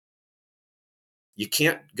You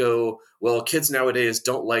can't go, well, kids nowadays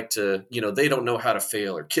don't like to, they don't know how to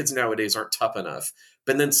fail, or kids nowadays aren't tough enough.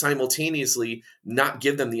 But then simultaneously not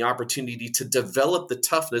give them the opportunity to develop the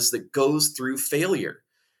toughness that goes through failure.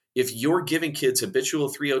 If you're giving kids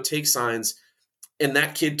habitual 3-0 take signs and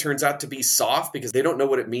that kid turns out to be soft because they don't know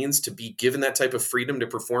what it means to be given that type of freedom to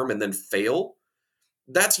perform and then fail,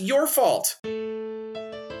 that's your fault.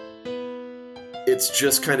 It's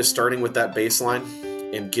just kind of starting with that baseline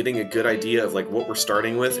and getting a good idea of like what we're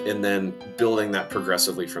starting with and then building that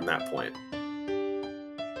progressively from that point.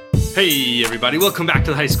 Hey everybody, welcome back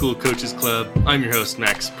to the High School Coaches Club. I'm your host,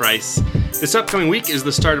 Max Price. This upcoming week is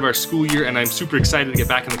the start of our school year, and I'm super excited to get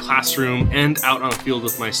back in the classroom and out on the field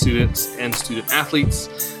with my students and student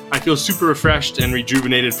athletes. I feel super refreshed and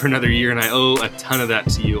rejuvenated for another year, and I owe a ton of that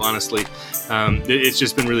to you, honestly. It's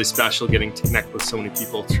just been really special getting to connect with so many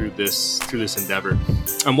people through this endeavor.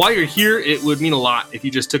 While you're here, it would mean a lot if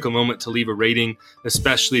you just took a moment to leave a rating,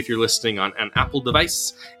 especially if you're listening on an Apple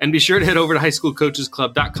device. And be sure to head over to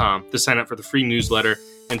highschoolcoachesclub.com to sign up for the free newsletter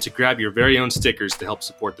and to grab your very own stickers to help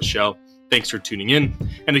support the show. Thanks for tuning in.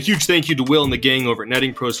 And a huge thank you to Will and the gang over at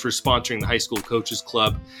Netting Pros for sponsoring the High School Coaches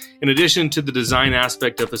Club. In addition to the design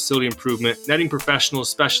aspect of facility improvement, netting professionals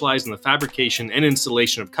specialize in the fabrication and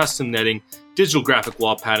installation of custom netting, digital graphic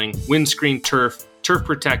wall padding, windscreen turf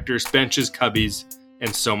protectors, benches, cubbies,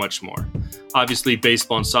 and so much more. Obviously,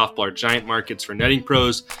 baseball and softball are giant markets for Netting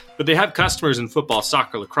Pros, but they have customers in football,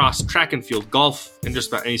 soccer, lacrosse, track and field, golf, and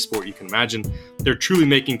just about any sport you can imagine. They're truly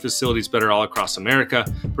making facilities better all across America,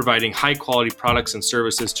 providing high-quality products and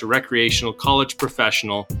services to recreational, college,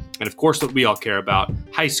 professional, and of course what we all care about,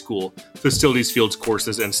 high school, facilities, fields,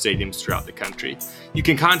 courses, and stadiums throughout the country. You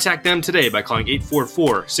can contact them today by calling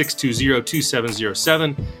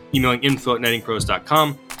 844-620-2707, emailing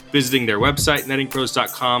info@nettingpros.com, visiting their website,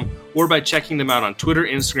 nettingpros.com, or by checking them out on Twitter,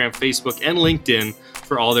 Instagram, Facebook, and LinkedIn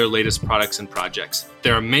for all their latest products and projects.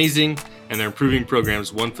 They're amazing, and they're improving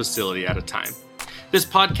programs one facility at a time. This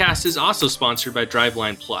podcast is also sponsored by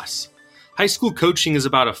Driveline Plus. High school coaching is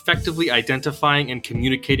about effectively identifying and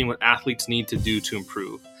communicating what athletes need to do to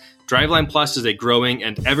improve. Driveline Plus is a growing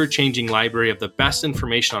and ever-changing library of the best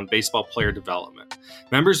information on baseball player development.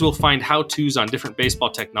 Members will find how-tos on different baseball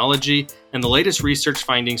technology and the latest research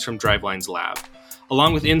findings from Driveline's lab,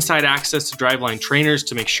 along with inside access to Driveline trainers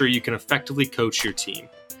to make sure you can effectively coach your team.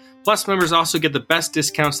 Plus, members also get the best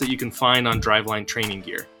discounts that you can find on Driveline training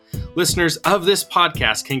gear. Listeners of this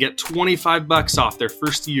podcast can get $25 off their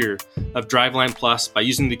first year of Driveline Plus by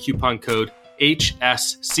using the coupon code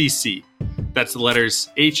HSCC. That's the letters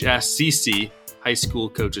HSCC, High School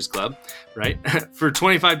Coaches Club, right? For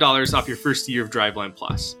 $25 off your first year of Driveline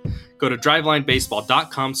Plus. Go to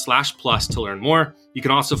drivelinebaseball.com/plus to learn more. You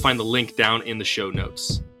can also find the link down in the show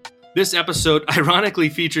notes. This episode ironically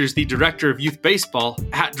features the director of youth baseball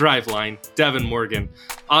at Driveline, Devin Morgan.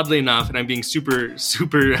 Oddly enough, and I'm being super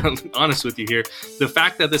honest with you here, the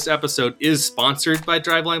fact that this episode is sponsored by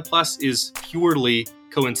Driveline Plus is purely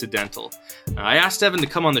coincidental. I asked Devin to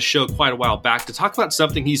come on the show quite a while back to talk about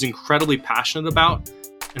something he's incredibly passionate about,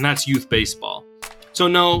 and that's youth baseball. So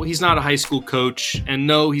no, he's not a high school coach, and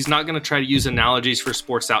no, he's not going to try to use analogies for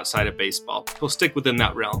sports outside of baseball. He'll stick within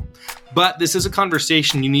that realm. But this is a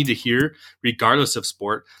conversation you need to hear, regardless of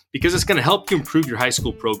sport, because it's going to help you improve your high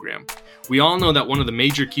school program. We all know that one of the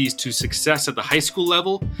major keys to success at the high school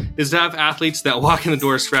level is to have athletes that walk in the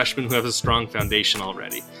door as freshmen who have a strong foundation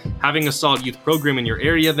already. Having a solid youth program in your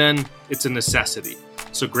area, then, it's a necessity.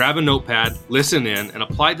 So grab a notepad, listen in, and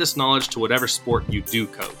apply this knowledge to whatever sport you do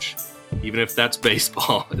coach. Even if that's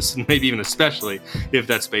baseball, maybe even especially if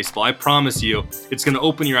that's baseball. I promise you, it's going to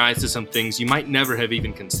open your eyes to some things you might never have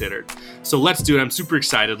even considered. So let's do it. I'm super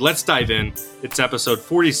excited. Let's dive in. It's episode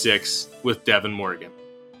 46 with Devin Morgan.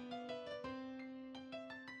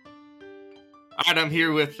 All right, I'm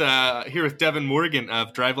here with Devin Morgan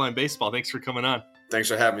of Driveline Baseball. Thanks for coming on. Thanks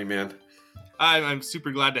for having me, man. I'm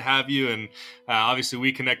super glad to have you. And obviously,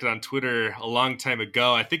 we connected on Twitter a long time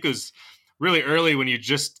ago. I think it was really early when you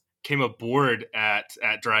just came aboard at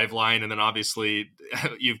Driveline, and then obviously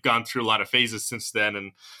you've gone through a lot of phases since then,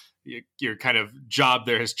 and your kind of job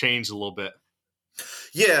there has changed a little bit.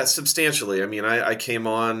 Yeah, substantially. I mean, I came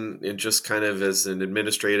on in just kind of as an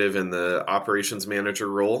administrative and the operations manager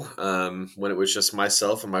role when it was just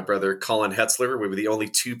myself and my brother Colin Hetzler. We were the only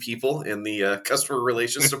two people in the customer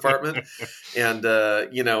relations department. And,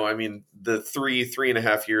 I mean, the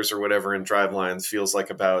 3.5 years or whatever in Driveline feels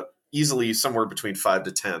like about easily somewhere between 5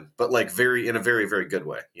 to 10, but like in a very, very good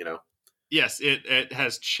way, Yes, it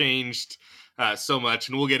has changed so much,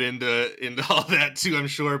 and we'll get into all that too, I'm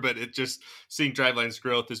sure. But it just seeing Driveline's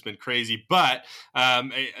growth has been crazy. But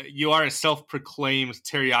you are a self-proclaimed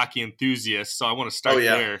teriyaki enthusiast, so I want to Oh start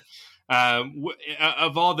yeah. there.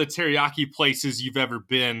 Of all the teriyaki places you've ever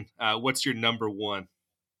been, what's your number one?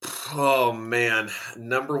 Oh man,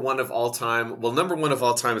 number one of all time. Well, number one of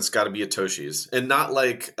all time, it's got to be a Toshi's, and not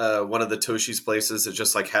like one of the Toshi's places that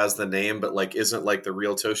just like has the name, but like isn't like the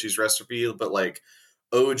real Toshi's recipe, but like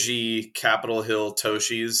OG Capitol Hill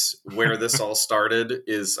Toshi's, where this all started.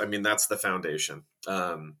 Is I mean that's the foundation.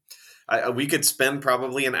 We could spend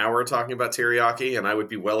probably an hour talking about teriyaki, and I would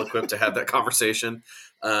be well equipped to have that conversation.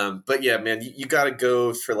 But yeah, man, you got to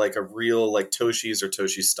go for like a real like Toshi's or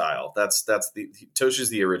Toshi style. That's the Toshi's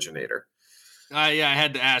the originator. Yeah, I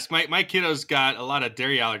had to ask. My kiddo's got a lot of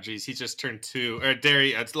dairy allergies. He just turned 2, or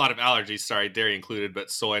dairy. It's a lot of allergies. Sorry, dairy included,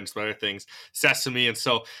 but soy and some other things, sesame, and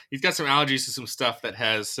so he's got some allergies to some stuff that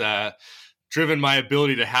has driven my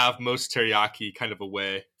ability to have most teriyaki kind of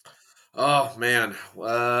away. Oh man,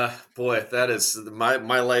 boy, that is my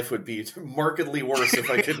life would be markedly worse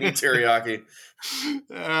if I couldn't eat teriyaki.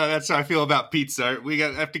 That's how I feel about pizza.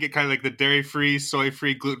 Have to get kind of like the dairy-free,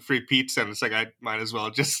 soy-free, gluten-free pizza, and it's like I might as well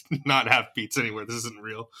just not have pizza anymore. This isn't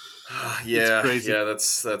real. Yeah,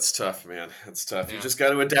 that's tough, man. That's tough. Yeah. You just got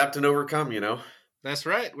to adapt and overcome, you know. That's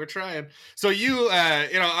right. We're trying. So you,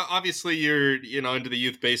 obviously you're, into the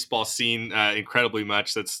youth baseball scene incredibly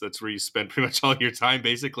much. That's where you spend pretty much all your time,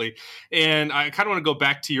 basically. And I kind of want to go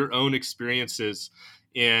back to your own experiences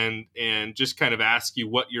and just kind of ask you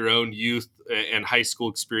what your own youth and high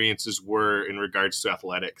school experiences were in regards to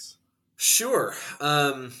athletics. Sure.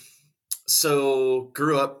 So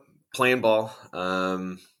grew up playing ball.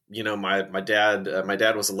 My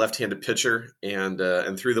dad was a left-handed pitcher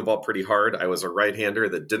and threw the ball pretty hard. I was a right-hander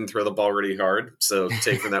that didn't throw the ball really hard. So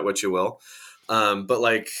take from that what you will.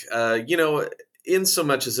 In so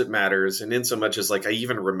much as it matters, and in so much as like I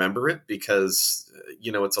even remember it because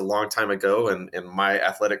it's a long time ago, and my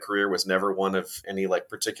athletic career was never one of any like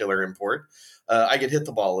particular import. I could hit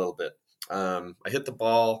the ball a little bit.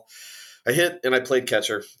 I hit and I played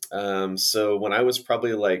catcher. So when I was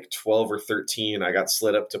probably like 12 or 13, I got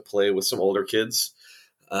slid up to play with some older kids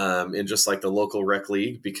in just like the local rec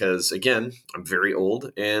league because, again, I'm very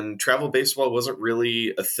old and travel baseball wasn't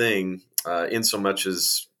really a thing in so much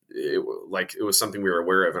as it was something we were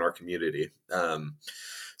aware of in our community.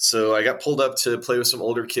 So I got pulled up to play with some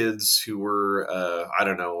older kids who were,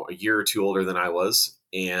 a year or two older than I was.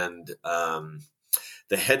 And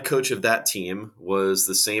the head coach of that team was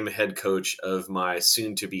the same head coach of my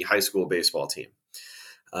soon-to-be high school baseball team.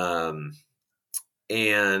 I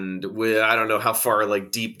don't know how far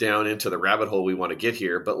like deep down into the rabbit hole we want to get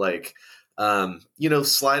here, but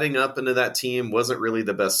sliding up into that team wasn't really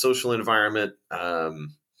the best social environment.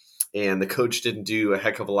 And the coach didn't do a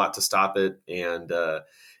heck of a lot to stop it. And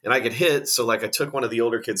I get hit. So like I took one of the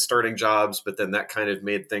older kids' starting jobs, but then that kind of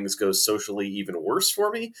made things go socially even worse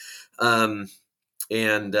for me.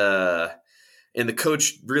 And the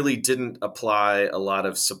coach really didn't apply a lot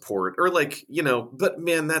of support but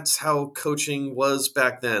man, that's how coaching was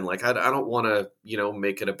back then. Like, I don't want to,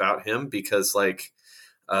 make it about him because some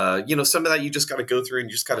of that you just got to go through and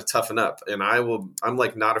you just got to toughen up. And I'm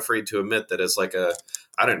like not afraid to admit that as like a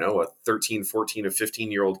 13, 14 or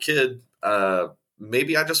 15-year-old kid,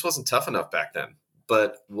 maybe I just wasn't tough enough back then.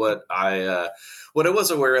 But what I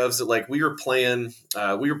was aware of is that like we were playing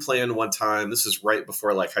one time. This is right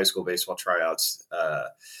before like high school baseball tryouts.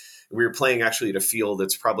 We were playing actually at a field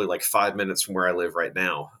that's probably like 5 minutes from where I live right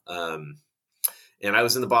now. And I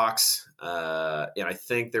was in the box, and I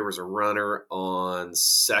think there was a runner on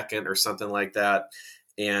second or something like that.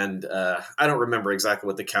 And I don't remember exactly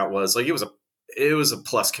what the count was. Like it was a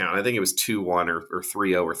plus count. I think it was 2-1 or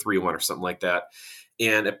 3-0 or 3-1 or something like that.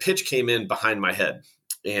 And a pitch came in behind my head,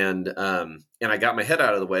 and I got my head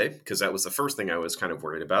out of the way because that was the first thing I was kind of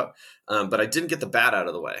worried about. But I didn't get the bat out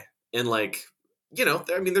of the way, and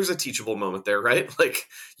there's a teachable moment there, right? Like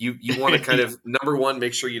you want to kind of number one,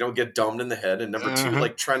 make sure you don't get domed in the head, and number two,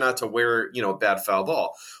 like try not to wear a bad foul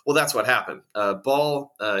ball. Well, that's what happened.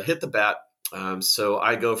 Ball hit the bat, so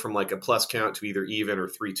I go from like a plus count to either even or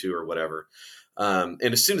 3-2 or whatever. And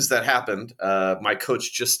as soon as that happened, my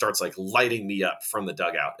coach just starts like lighting me up from the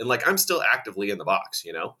dugout, and like I'm still actively in the box,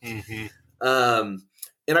 Mm-hmm.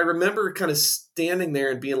 And I remember kind of standing there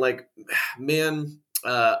and being like, man,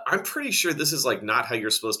 I'm pretty sure this is like not how you're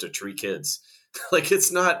supposed to treat kids. Like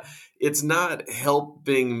it's not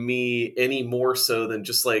helping me any more so than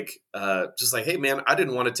just like, hey man, I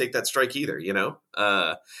didn't want to take that strike either,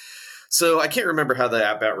 So I can't remember how the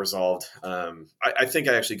at bat resolved. I think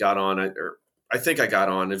I actually got on, or I think I got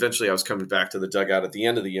on. Eventually, I was coming back to the dugout at the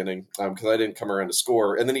end of the inning because I didn't come around to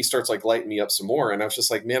score. And then he starts like lighting me up some more, and I was just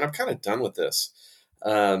like, man, I'm kind of done with this.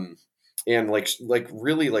 And like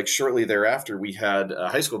really like shortly thereafter, we had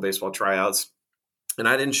high school baseball tryouts, and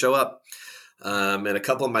I didn't show up. And a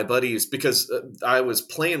couple of my buddies, because I was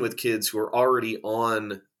playing with kids who were already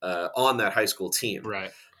on that high school team.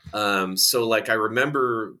 Right. So like, I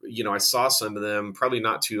remember, I saw some of them probably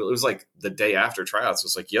it was like the day after tryouts. It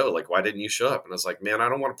was like, yo, like, why didn't you show up? And I was like, man, I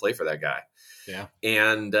don't want to play for that guy. Yeah.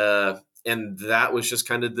 And that was just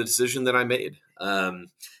kind of the decision that I made. And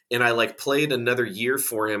I like played another year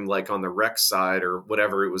for him, like on the rec side or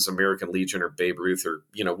whatever. It was American Legion or Babe Ruth or,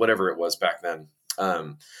 whatever it was back then.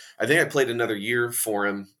 I think I played another year for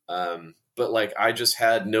him. But like, I just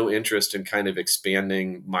had no interest in kind of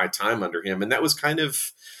expanding my time under him. And that was kind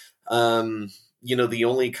of, the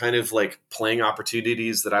only kind of like playing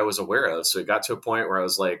opportunities that I was aware of. So it got to a point where I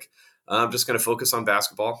was like, I'm just going to focus on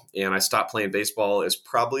basketball. And I stopped playing baseball as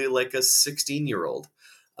probably like a 16-year-old.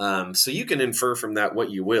 So you can infer from that what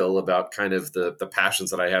you will about kind of the passions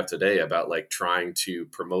that I have today about like trying to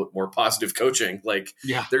promote more positive coaching. Like,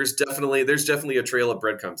 yeah, there's definitely a trail of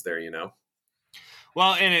breadcrumbs there,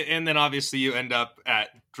 Well, and then obviously you end up at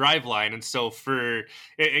Driveline, and so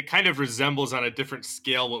it kind of resembles on a different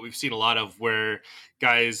scale what we've seen a lot of, where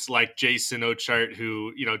guys like Jason Ochart,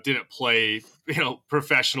 who didn't play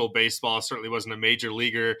professional baseball, certainly wasn't a major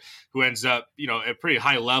leaguer, who ends up at pretty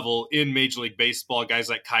high level in Major League Baseball. Guys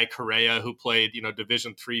like Kai Correa, who played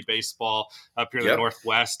Division III baseball up here in the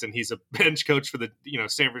Northwest, and he's a bench coach for the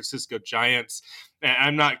San Francisco Giants. And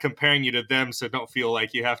I'm not comparing you to them, so don't feel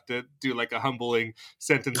like you have to do like a humbling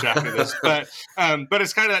sentence after this. But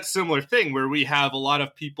it's kind of that similar thing where we have a lot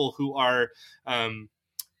of people who are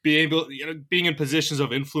being in positions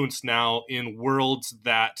of influence now in worlds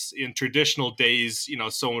that in traditional days,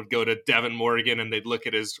 someone would go to Devin Morgan and they'd look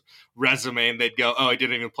at his resume and they'd go, oh, I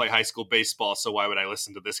didn't even play high school baseball, so why would I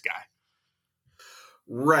listen to this guy?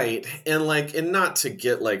 Right. And not to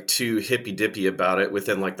get like too hippy dippy about it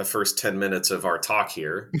within like the first 10 minutes of our talk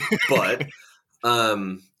here, but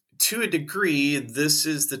to a degree, this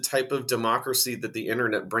is the type of democracy that the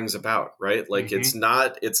internet brings about, right? Like it's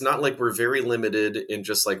not like we're very limited in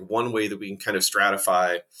just like one way that we can kind of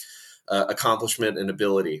stratify accomplishment and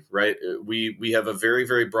ability, right? We have a very,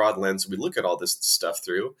 very broad lens. We look at all this stuff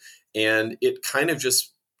through, and it kind of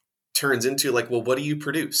just turns into like, well, what do you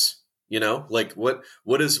produce? Like what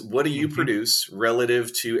do you produce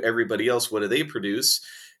relative to everybody else? What do they produce?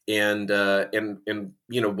 And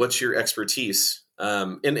what's your expertise?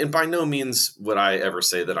 And by no means would I ever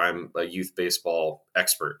say that I'm a youth baseball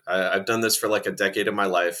expert. I've done this for like a decade of my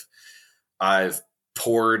life. I've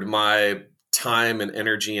poured my time and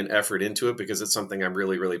energy and effort into it because it's something I'm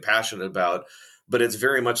really, really passionate about. But it's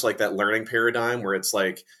very much like that learning paradigm where it's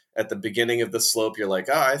like, at the beginning of the slope, you're like,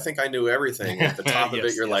 I think I knew everything. At the top of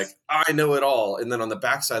it, you're like, I know it all. And then on the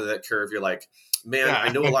backside of that curve, you're like, man, I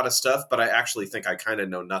know a lot of stuff, but I actually think I kind of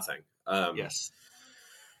know nothing. Yes.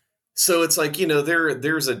 So it's like,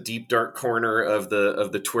 there's a deep, dark corner of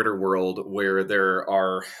the Twitter world where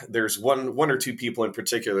there's one or two people in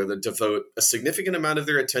particular that devote a significant amount of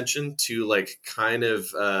their attention to like kind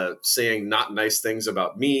of saying not nice things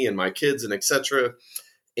about me and my kids and etc.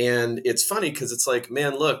 And it's funny because it's like,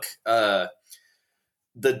 man, look, the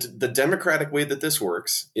democratic way that this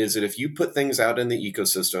works is that if you put things out in the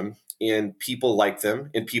ecosystem and people like them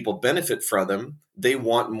and people benefit from them, they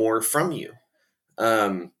want more from you.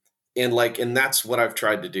 And that's what I've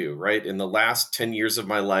tried to do, right? In the last 10 years of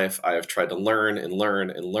my life, I have tried to learn and learn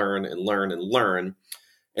and learn and learn and learn.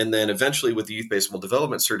 And then eventually with the Youth Baseball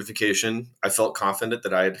Development Certification, I felt confident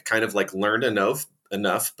that I had kind of like learned enough,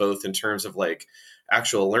 both in terms of like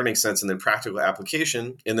actual learning sense and then practical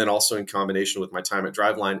application. And then also in combination with my time at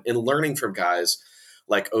Driveline and learning from guys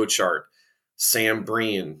like Ochart, Sam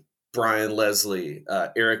Breen, Brian Leslie,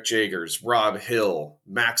 Eric Jagers, Rob Hill,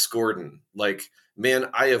 Max Gordon. Like, man,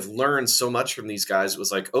 I have learned so much from these guys. It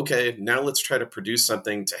was like, okay, now let's try to produce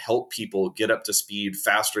something to help people get up to speed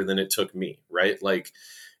faster than it took me, right? Like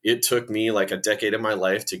it took me like a decade of my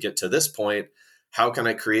life to get to this point. How can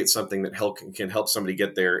I create something that can help somebody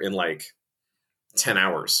get there in like 10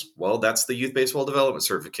 hours? Well, that's the Youth Baseball Development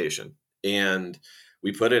Certification. And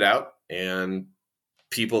we put it out and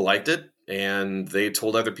people liked it and they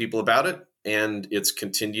told other people about it. And it's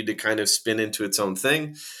continued to kind of spin into its own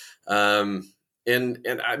thing. And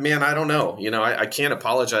I don't know, I can't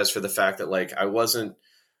apologize for the fact that like,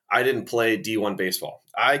 I didn't play D1 baseball.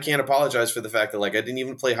 I can't apologize for the fact that like, I didn't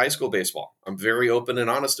even play high school baseball. I'm very open and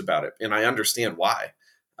honest about it. And I understand why.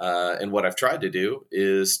 And what I've tried to do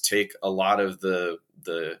is take a lot of the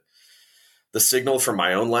the signal from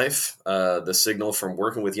my own life, the signal from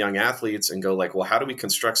working with young athletes, and go like, well, how do we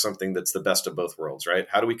construct something that's the best of both worlds, right?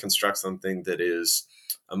 How do we construct something that is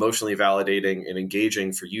emotionally validating and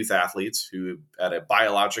engaging for youth athletes who at a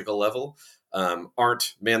biological level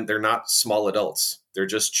they're not small adults. They're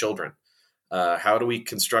just children. How do we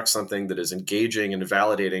construct something that is engaging and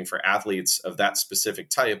validating for athletes of that specific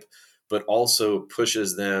type, but also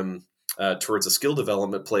pushes them towards a skill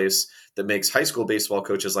development place that makes high school baseball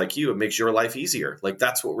coaches like you, it makes your life easier. Like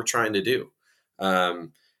that's what we're trying to do.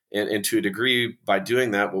 And to a degree, by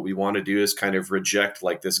doing that, what we want to do is kind of reject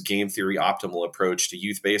like this game theory optimal approach to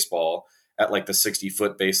youth baseball at like the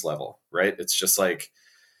 60-foot base level, right? It's just like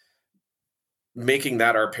making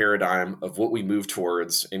that our paradigm of what we move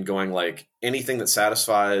towards and going like anything that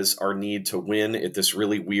satisfies our need to win at this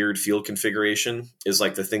really weird field configuration is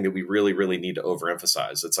like the thing that we really, really need to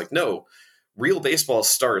overemphasize. It's like, no, real baseball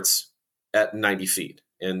starts at 90 feet,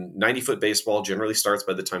 and 90-foot baseball generally starts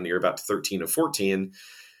by the time you're about 13 or 14.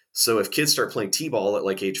 So if kids start playing t-ball at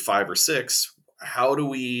like age 5 or 6, how do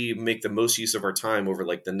we make the most use of our time over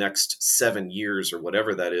like the next 7 years or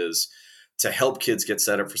whatever that is to help kids get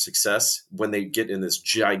set up for success when they get in this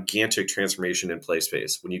gigantic transformation in play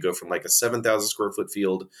space? When you go from like a 7,000 square foot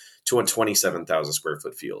field to a 27,000 square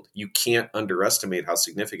foot field, you can't underestimate how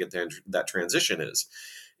significant that transition is.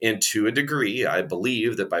 And to a degree, I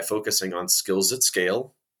believe that by focusing on skills at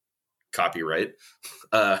scale, copyright,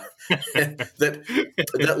 that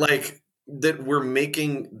we're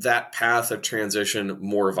making that path of transition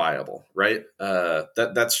more viable, right?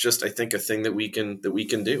 That's just, I think, a thing that we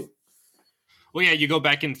can do. Well, yeah, you go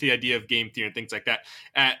back into the idea of game theory and things like that.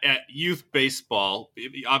 At youth baseball,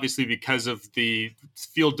 obviously because of the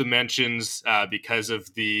field dimensions, because of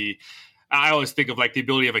I always think of like the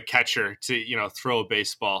ability of a catcher to, throw a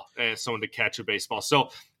baseball, someone to catch a baseball. So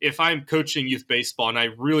if I'm coaching youth baseball and I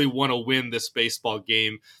really want to win this baseball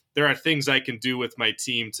game, there are things I can do with my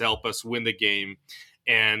team to help us win the game.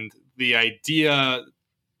 And the idea,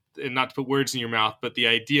 and not to put words in your mouth, but the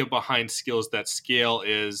idea behind skills that scale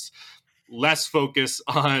is less focus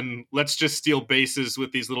on let's just steal bases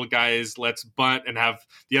with these little guys, let's bunt and have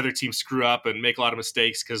the other team screw up and make a lot of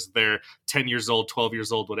mistakes because they're 10 years old, 12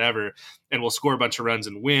 years old, whatever, and we'll score a bunch of runs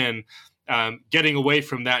and win. Getting away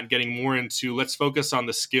from that and getting more into let's focus on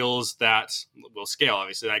the skills that will scale.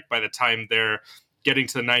 Obviously, like by the time they're getting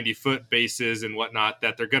to the 90-foot bases and whatnot,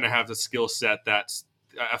 that they're going to have the skill set that's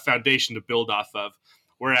a foundation to build off of.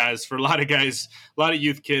 Whereas for a lot of guys, a lot of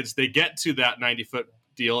youth kids, they get to that 90-foot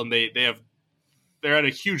deal and they're at a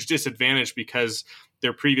huge disadvantage because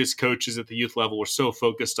their previous coaches at the youth level were so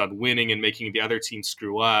focused on winning and making the other team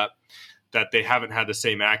screw up that they haven't had the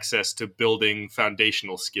same access to building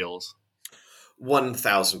foundational skills.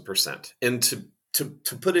 1,000%. And to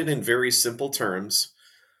put it in very simple terms,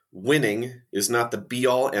 winning is not the be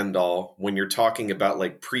all end all when you're talking about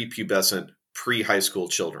like prepubescent, pre-high school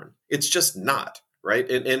children. It's just not. Right.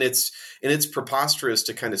 And it's preposterous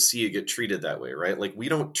to kind of see it get treated that way. Right. Like we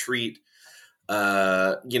don't treat,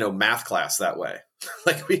 math class that way.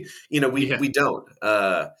 Like we don't.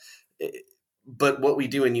 But what we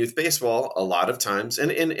do in youth baseball a lot of times,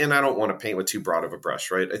 and I don't want to paint with too broad of a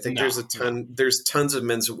brush. Right. I think there's tons of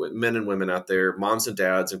men and women out there, moms and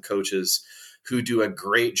dads and coaches who do a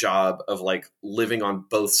great job of like living on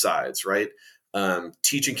both sides. Right.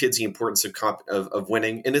 Teaching kids the importance of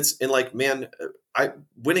winning.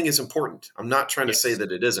 Winning is important. I'm not trying to say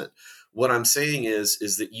that it isn't. What I'm saying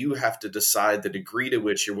is that you have to decide the degree to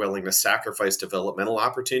which you're willing to sacrifice developmental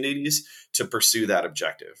opportunities to pursue that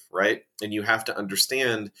objective, right? And you have to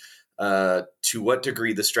understand to what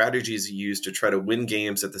degree the strategies you use to try to win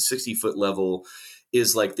games at the 60-foot level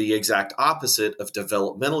is like the exact opposite of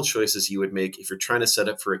developmental choices you would make if you're trying to set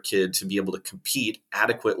up for a kid to be able to compete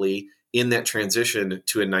adequately in that transition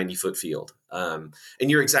to a 90-foot field. And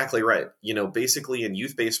you're exactly right. Basically in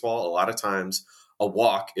youth baseball, a lot of times a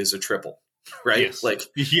walk is a triple, right? Yes. Like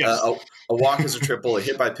yes. A walk is a triple, a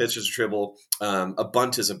hit by pitch is a triple, a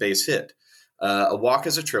bunt is a base hit. A walk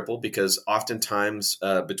is a triple because oftentimes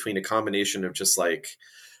between a combination of just like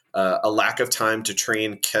a lack of time to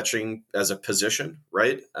train catching as a position,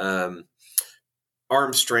 right?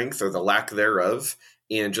 Arm strength or the lack thereof,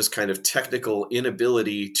 and just kind of technical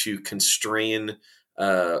inability to constrain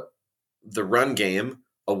the run game,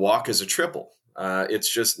 a walk is a triple.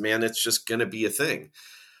 It's just going to be a thing.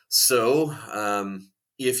 So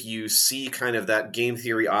if you see kind of that game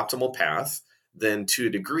theory optimal path, then to a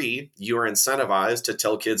degree, you are incentivized to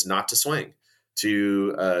tell kids not to swing,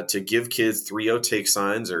 to give kids 3-0 take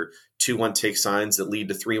signs or 2-1 take signs that lead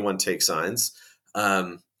to 3-1 take signs.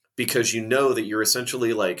 because you know that you're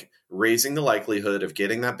essentially like raising the likelihood of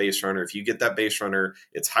getting that base runner. If you get that base runner,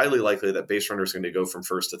 it's highly likely that base runner is going to go from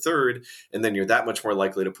first to third, and then you're that much more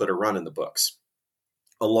likely to put a run in the books.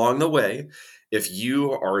 Along the way, if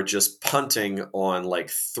you are just punting on like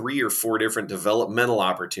 3 or 4 different developmental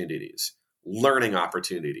opportunities, learning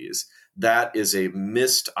opportunities, that is a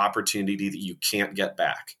missed opportunity that you can't get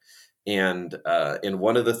back. And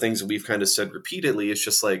one of the things that we've kind of said repeatedly is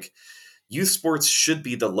just like, youth sports should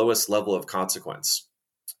be the lowest level of consequence,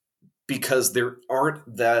 because there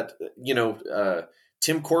aren't that,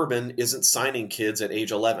 Tim Corbin isn't signing kids at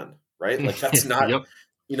age 11, right? Like that's not, Yep.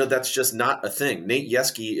 That's just not a thing. Nate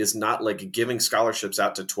Yeske is not like giving scholarships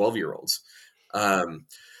out to 12-year-olds.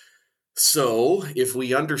 So if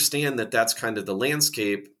we understand that that's kind of the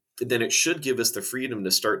landscape, then it should give us the freedom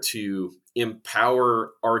to start to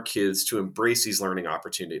empower our kids to embrace these learning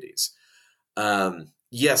opportunities.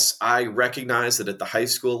 Yes, I recognize that at the high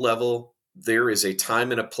school level, there is a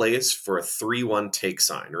time and a place for a 3-1 take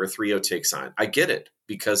sign or a 3-0 take sign. I get it,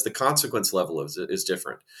 because the consequence level is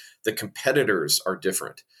different. The competitors are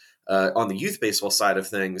different. On the youth baseball side of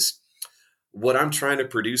things, what I'm trying to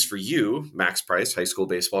produce for you, Max Price, high school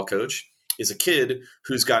baseball coach, is a kid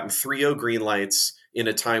who's gotten 3-0 green lights in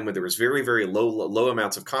a time when there was very, very low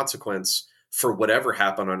amounts of consequence for whatever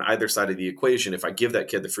happened on either side of the equation if I give that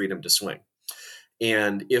kid the freedom to swing.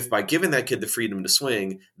 And if by giving that kid the freedom to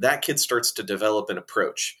swing, that kid starts to develop an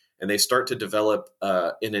approach, and they start to develop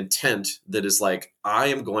an intent that is like, I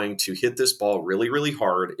am going to hit this ball really, really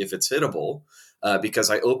hard if it's hittable,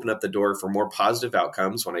 because I open up the door for more positive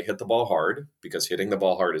outcomes when I hit the ball hard, because hitting the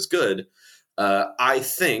ball hard is good. I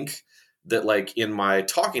think that, like, in my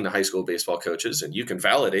talking to high school baseball coaches, and you can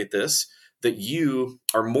validate this, that you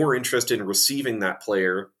are more interested in receiving that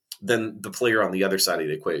player than the player on the other side of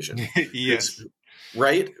the equation. Yes.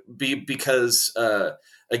 Right? Because,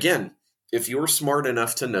 again, if you're smart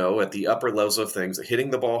enough to know at the upper levels of things that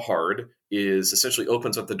hitting the ball hard is essentially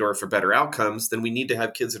opens up the door for better outcomes, then we need to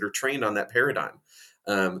have kids that are trained on that paradigm.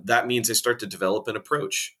 That means they start to develop an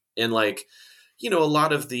approach. And like, a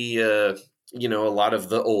lot of the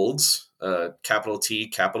olds, capital T,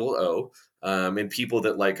 capital O, and people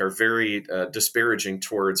that like are very disparaging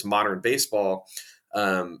towards modern baseball,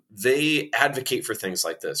 they advocate for things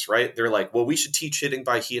like this, right? They're like, well, we should teach hitting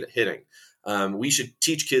by hitting. We should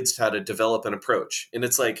teach kids how to develop an approach. And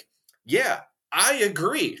it's like, yeah, I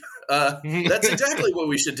agree. That's exactly what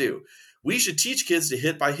we should do. We should teach kids to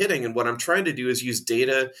hit by hitting. And what I'm trying to do is use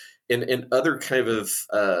data and other kind of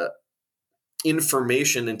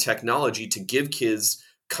information and technology to give kids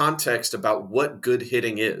context about what good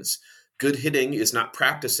hitting is. Good hitting is not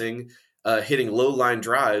practicing hitting low line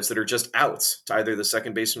drives that are just outs to either the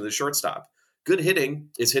second baseman or the shortstop. Good hitting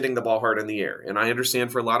is hitting the ball hard in the air. And I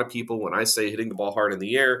understand for a lot of people, when I say hitting the ball hard in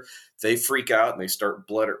the air, they freak out and they start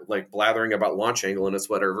blathering about launch angle and it's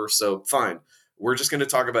whatever. So fine. We're just going to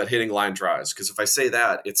talk about hitting line drives, because if I say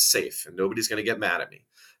that, it's safe and nobody's going to get mad at me.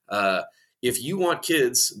 If you want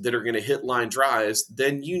kids that are going to hit line drives,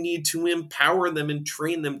 then you need to empower them and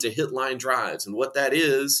train them to hit line drives. And what that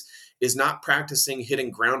is not practicing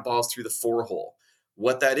hitting ground balls through the 4-hole.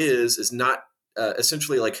 What that is not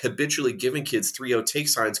essentially like habitually giving kids 3-0 take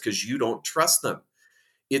signs because you don't trust them.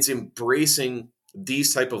 It's embracing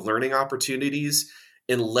these type of learning opportunities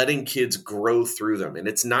and letting kids grow through them. And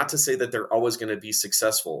it's not to say that they're always going to be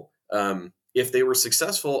successful. If they were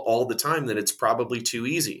successful all the time, then it's probably too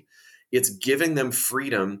easy. It's giving them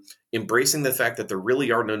freedom, embracing the fact that there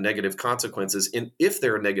really are no negative consequences. And if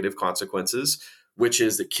there are negative consequences, which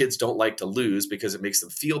is that kids don't like to lose because it makes them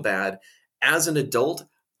feel bad, as an adult,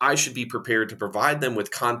 I should be prepared to provide them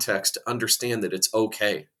with context to understand that it's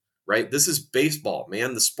okay, right? This is baseball,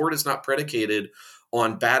 man. The sport is not predicated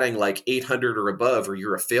on batting like 800 or above or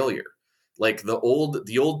you're a failure. Like the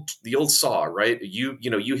old saw, right? You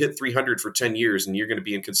hit 300 for 10 years and you're going to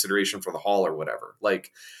be in consideration for the Hall or whatever.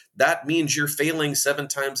 Like that means you're failing 7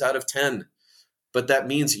 times out of 10. But that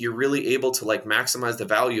means you're really able to like maximize the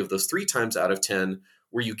value of those 3 times out of 10,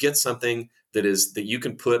 where you get something that you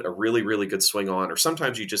can put a really, really good swing on, or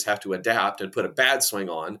sometimes you just have to adapt and put a bad swing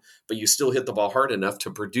on, but you still hit the ball hard enough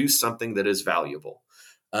to produce something that is valuable.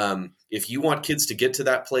 If you want kids to get to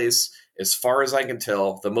that place, as far as I can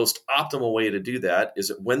tell, the most optimal way to do that is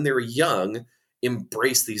that when they're young,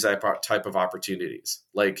 embrace these type of opportunities.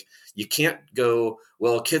 Like you can't go,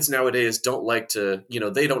 well, kids nowadays don't like to,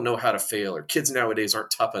 they don't know how to fail, or kids nowadays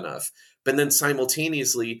aren't tough enough, but then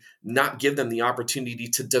simultaneously not give them the opportunity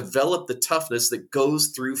to develop the toughness that goes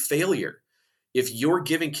through failure. If you're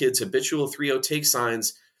giving kids habitual 3-0 take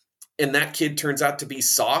signs and that kid turns out to be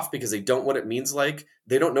soft because they don't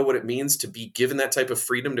they don't know what it means to be given that type of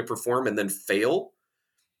freedom to perform and then fail,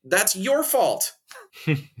 that's your fault.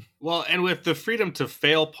 Well, and with the freedom to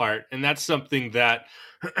fail part, and that's something that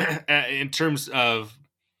in terms of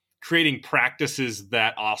creating practices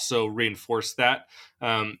that also reinforce that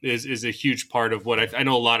is a huge part of what I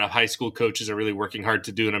know a lot of high school coaches are really working hard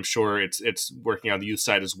to do, and I'm sure it's working on the youth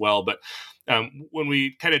side as well. But when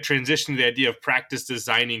we kind of transition to the idea of practice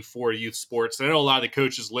designing for youth sports, and I know a lot of the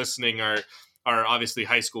coaches listening are obviously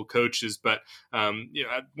high school coaches, but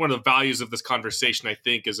one of the values of this conversation, I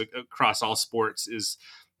think, is across all sports, is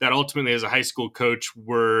that ultimately as a high school coach,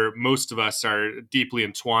 most of us are deeply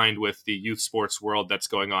entwined with the youth sports world that's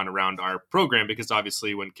going on around our program, because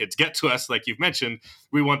obviously when kids get to us, like you've mentioned,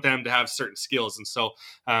 we want them to have certain skills. And so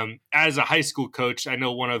as a high school coach, I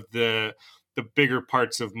know one of the bigger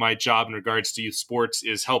parts of my job in regards to youth sports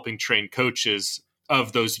is helping train coaches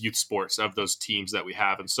of those youth sports, of those teams that we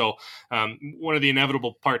have. And so one of the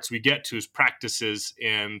inevitable parts we get to is practices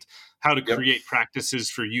and how to create practices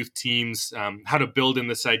for youth teams, how to build in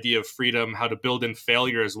this idea of freedom, how to build in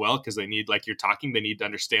failure as well, because they need, like you're talking, they need to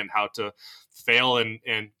understand how to fail and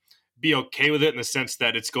be okay with it in the sense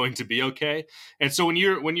that it's going to be okay. And so when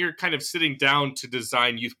you're kind of sitting down to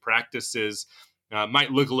design youth practices,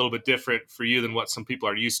 might look a little bit different for you than what some people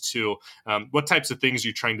are used to. What types of things are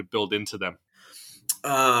you trying to build into them?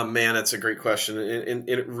 Man, that's a great question. And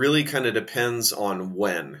it really kind of depends on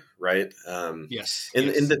when, right? Yes.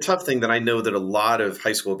 And the tough thing that I know that a lot of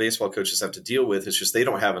high school baseball coaches have to deal with is just they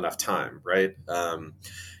don't have enough time, right?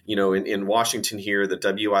 In Washington here, the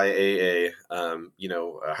WIAA,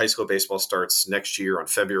 high school baseball starts next year on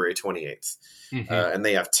February 28th. Mm-hmm. And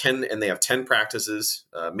they have 10 practices,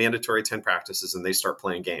 mandatory 10 practices, and they start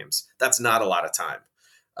playing games. That's not a lot of time,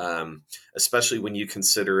 especially when you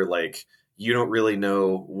consider you don't really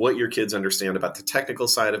know what your kids understand about the technical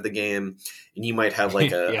side of the game. And you might have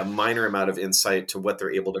a minor amount of insight to what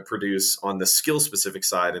they're able to produce on the skill specific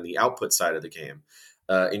side and the output side of the game.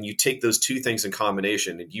 And you take those two things in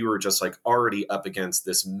combination and you are just already up against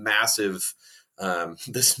this massive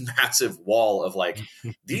wall of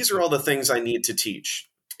these are all the things I need to teach.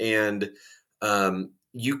 And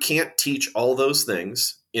you can't teach all those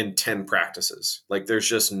things in 10 practices. There's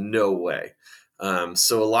just no way.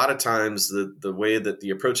 So a lot of times the way that the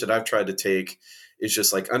approach that I've tried to take is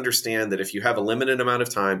just understand that if you have a limited amount of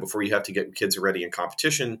time before you have to get kids ready in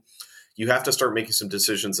competition, you have to start making some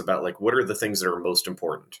decisions about what are the things that are most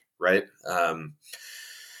important, right?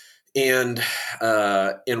 And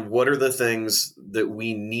what are the things that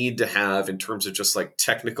we need to have in terms of just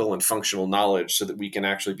technical and functional knowledge so that we can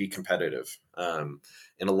actually be competitive. And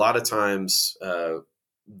a lot of times,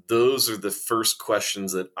 those are the first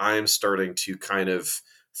questions that I'm starting to kind of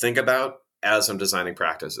think about as I'm designing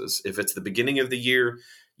practices. If it's the beginning of the year,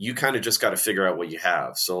 you kind of just got to figure out what you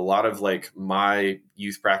have. So a lot of my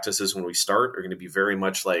youth practices when we start are going to be very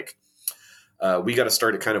much we got to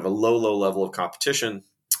start at kind of a low level of competition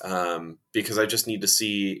because I just need to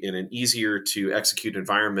see in an easier to execute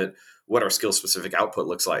environment what our skill specific output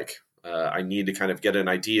looks like. I need to kind of get an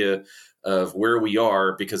idea of where we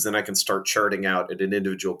are, because then I can start charting out at an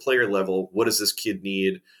individual player level. What does this kid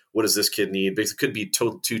need? What does this kid need? Because it could be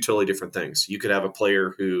two totally different things. You could have a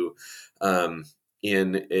player who,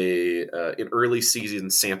 in an early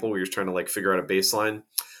season sample where you're trying to figure out a baseline,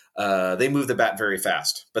 they move the bat very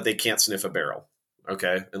fast, but they can't sniff a barrel.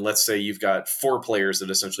 Okay, and let's say you've got 4 players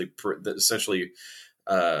that essentially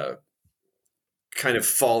kind of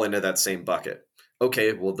fall into that same bucket.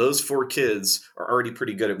 Okay, well, those 4 kids are already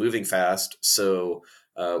pretty good at moving fast. So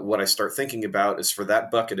what I start thinking about is for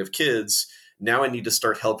that bucket of kids, now I need to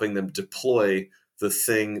start helping them deploy the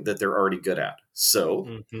thing that they're already good at.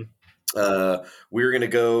 So we're going to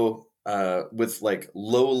go with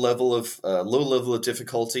low level of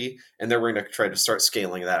difficulty, and then we're going to try to start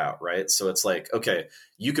scaling that out, right? So it's okay,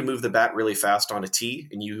 you can move the bat really fast on a tee,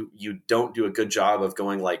 and you don't do a good job of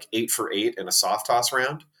going 8 for 8 in a soft toss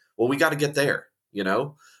round. Well, we got to get there.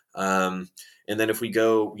 And then if we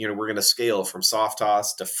go, we're going to scale from soft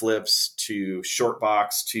toss to flips to short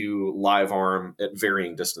box to live arm at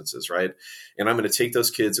varying distances, right? And I'm going to take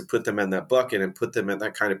those kids and put them in that bucket and put them in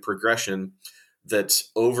that kind of progression that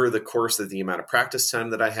over the course of the amount of practice time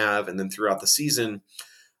that I have, and then throughout the season,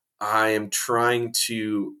 I am trying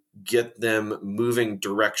to get them moving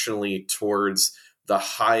directionally towards the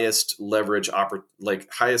highest leverage output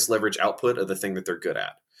of the thing that they're good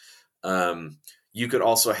at. You could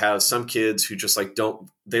also have some kids who just don't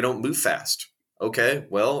move fast. Okay,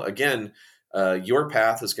 well, again, your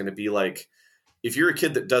path is going to be if you're a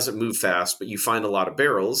kid that doesn't move fast, but you find a lot of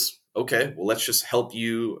barrels, okay, well, let's just help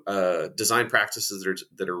you design practices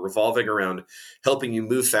that are revolving around helping you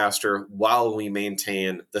move faster while we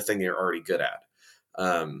maintain the thing you're already good at.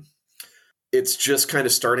 Um, it's just kind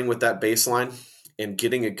of starting with that baseline and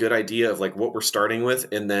getting a good idea of like what we're starting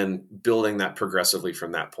with, and then building that progressively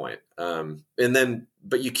from that point.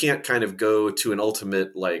 But you can't kind of go to an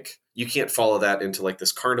ultimate, like, you can't follow that into like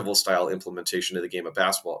this carnival style implementation of the game of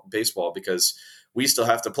baseball, because we still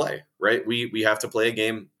have to play, right? We have to play a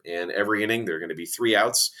game, and every inning there are going to be 3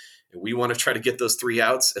 outs, and we want to try to get those 3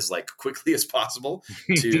 outs as like quickly as possible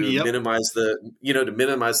to Yep. minimize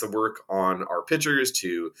the work on our pitchers,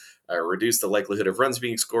 to reduce the likelihood of runs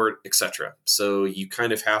being scored, etc. So you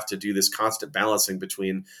kind of have to do this constant balancing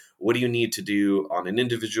between what do you need to do on an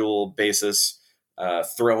individual basis,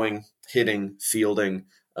 throwing, hitting, fielding.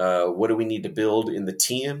 What do we need to build in the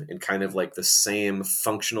team in kind of like the same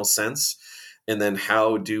functional sense? And then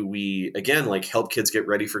how do we, again, like help kids get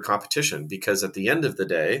ready for competition? Because at the end of the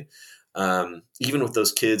day, even with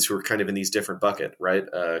those kids who are kind of in these different bucket, right?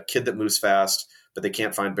 A kid that moves fast, but they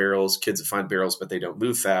can't find barrels, kids that find barrels, but they don't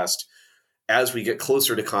move fast. As we get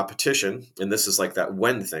closer to competition, and this is like that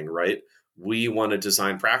when thing, right? We want to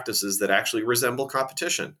design practices that actually resemble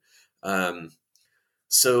competition. Um,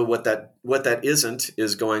 so what that isn't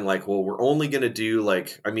is going like, well, we're only going to do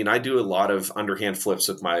like, I mean, I do a lot of underhand flips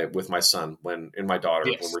with my son and my daughter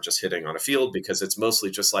when Yes. we're just hitting on a field, because it's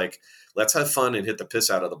mostly just like, let's have fun and hit the piss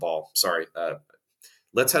out of the ball. Sorry,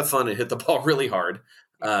 let's have fun and hit the ball really hard.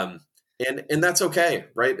 And that's okay,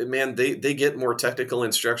 right? And man, they get more technical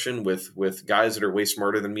instruction with guys that are way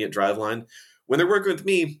smarter than me at Driveline. When they're working with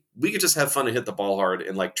me, we could just have fun and hit the ball hard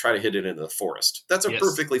and like try to hit it into the forest. That's a Yes.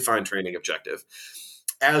 perfectly fine training objective.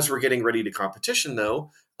 As we're getting ready to competition,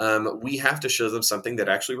 though, we have to show them something that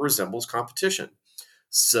actually resembles competition.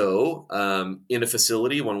 So, in a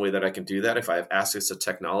facility, one way that I can do that, if I have access to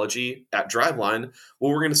technology at Driveline,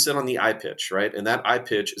 well, we're going to sit on the iPitch, right? And that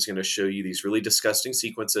iPitch is going to show you these really disgusting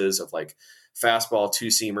sequences of like fastball,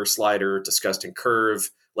 two-seamer, slider, disgusting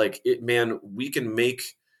curve. Like it, man, we can make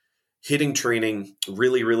hitting training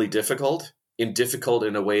really, really difficult, and difficult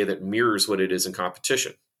in a way that mirrors what it is in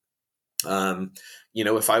competition. Um,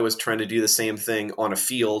 if I was trying to do the same thing on a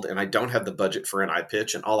field and I don't have the budget for an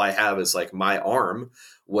iPitch and all I have is like my arm,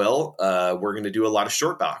 well, we're going to do a lot of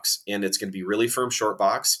short box, and it's going to be really firm short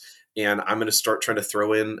box. And I'm going to start trying to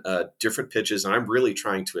throw in different pitches, and I'm really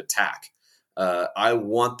trying to attack. I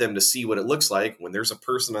want them to see what it looks like when there's a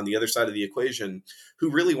person on the other side of the equation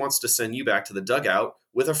who really wants to send you back to the dugout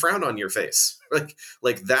with a frown on your face.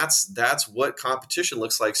 Like that's what competition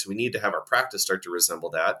looks like. So we need to have our practice start to resemble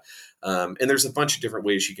that. And there's a bunch of different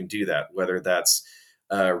ways you can do that, whether that's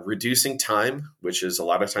reducing time, which is a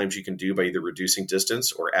lot of times you can do by either reducing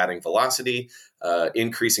distance or adding velocity,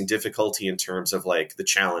 increasing difficulty in terms of like the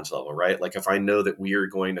challenge level, right? Like if I know that we are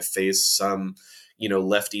going to face some,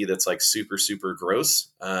 lefty that's like super, super gross,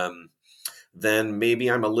 then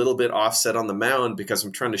maybe I'm a little bit offset on the mound because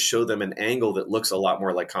I'm trying to show them an angle that looks a lot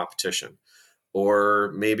more like competition.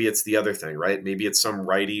 Or maybe it's the other thing, right? Maybe it's some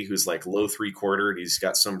righty who's like low 3/4 and he's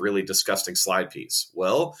got some really disgusting slide piece.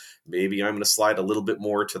 Well, maybe I'm going to slide a little bit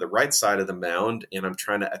more to the right side of the mound, and I'm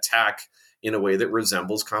trying to attack in a way that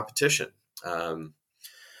resembles competition.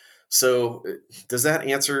 So does that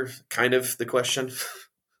answer kind of the question?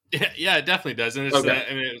 Yeah, it definitely does, and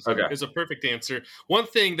Okay. Okay. it's a perfect answer. One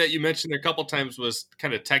thing that you mentioned there a couple times was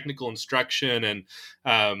kind of technical instruction, and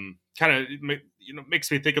kind of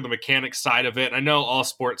makes me think of the mechanics side of it. I know all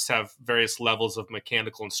sports have various levels of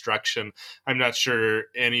mechanical instruction. I'm not sure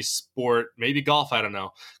any sport, maybe golf, I don't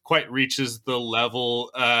know, quite reaches the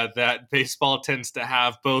level that baseball tends to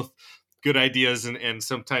have, both good ideas and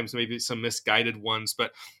sometimes maybe some misguided ones.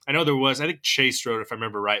 But I know I think Chase wrote, if I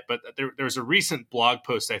remember right, but there was a recent blog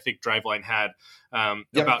post I think Driveline had Yep.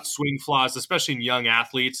 about swing flaws, especially in young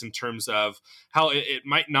athletes, in terms of how it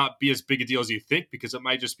might not be as big a deal as you think, because it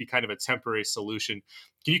might just be kind of a temporary solution.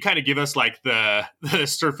 Can you kind of give us like the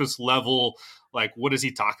surface level, like what is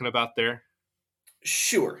he talking about there?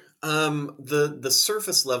 Sure. The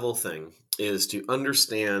surface level thing is to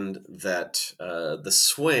understand that the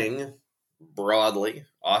swing broadly,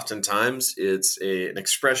 oftentimes it's an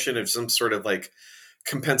expression of some sort of like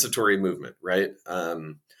compensatory movement, right?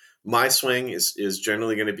 My swing is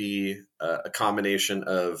generally going to be a combination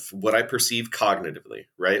of what I perceive cognitively,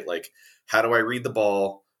 right? Like how do I read the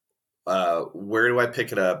ball? Where do I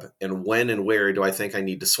pick it up? And when and where do I think I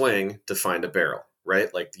need to swing to find a barrel,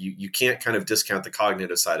 right? Like you can't kind of discount the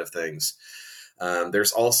cognitive side of things.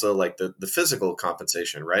 There's also like the physical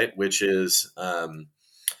compensation, right? Which is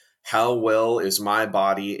how well is my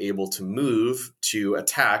body able to move to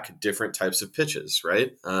attack different types of pitches,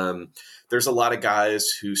 right? There's a lot of guys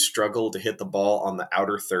who struggle to hit the ball on the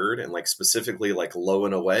outer third and like specifically like low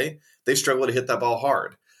and away. They struggle to hit that ball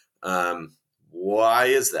hard. Why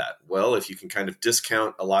is that? Well, if you can kind of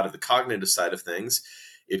discount a lot of the cognitive side of things,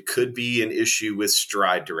 it could be an issue with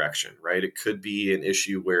stride direction, right? It could be an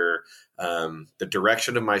issue where the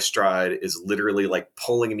direction of my stride is literally like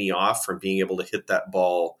pulling me off from being able to hit that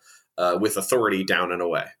ball with authority down and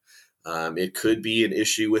away. It could be an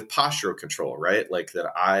issue with postural control, right? Like that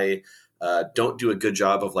I don't do a good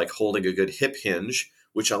job of like holding a good hip hinge,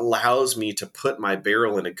 which allows me to put my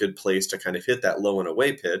barrel in a good place to kind of hit that low and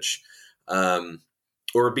away pitch.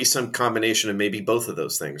 Or it'd be some combination of maybe both of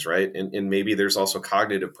those things, right? And maybe there's also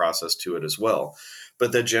cognitive process to it as well.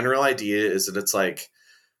 But the general idea is that it's like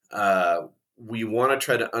we want to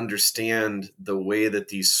try to understand the way that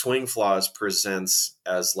these swing flaws presents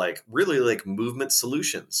as like really like movement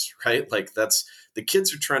solutions, right? Like that's the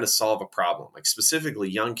kids are trying to solve a problem, like specifically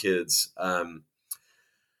young kids.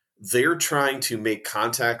 They're trying to make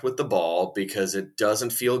contact with the ball because it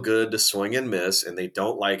doesn't feel good to swing and miss, and they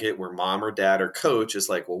don't like it where mom or dad or coach is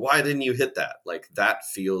like, well, why didn't you hit that? Like that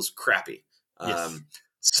feels crappy. Yes.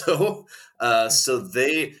 So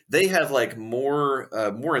they have like more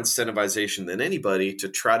incentivization than anybody to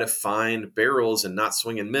try to find barrels and not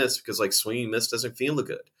swing and miss because like swinging and miss doesn't feel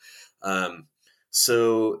good.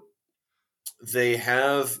 So they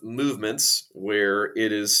have movements where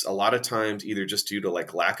it is a lot of times either just due to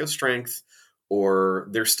like lack of strength or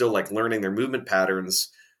they're still like learning their movement patterns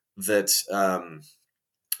that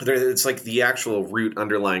it's like the actual root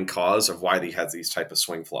underlying cause of why they have these type of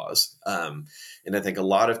swing flaws. And I think a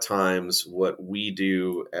lot of times what we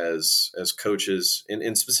do as coaches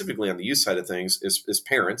and specifically on the youth side of things is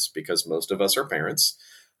parents, because most of us are parents.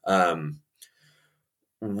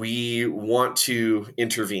 We want to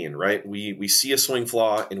intervene, right? We see a swing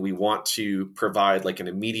flaw and we want to provide like an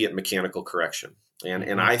immediate mechanical correction.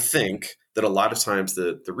 And I think that a lot of times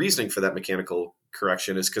the reasoning for that mechanical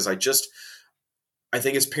correction is because I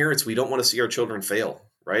think as parents, we don't want to see our children fail,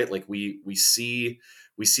 right? Like we see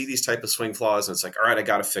these type of swing flaws and it's like, all right, I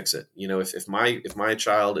got to fix it. You know, if my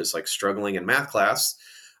child is like struggling in math class,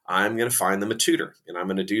 I'm going to find them a tutor and I'm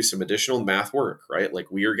going to do some additional math work, right?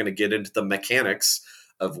 Like we are going to get into the mechanics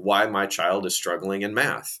of why my child is struggling in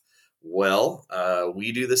math. Well,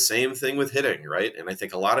 we do the same thing with hitting, right? And I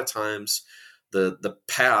think a lot of times the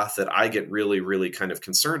path that I get really, really kind of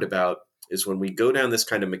concerned about is when we go down this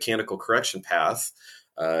kind of mechanical correction path.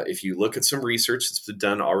 If you look at some research that's been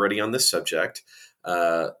done already on this subject,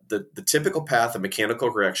 the typical path of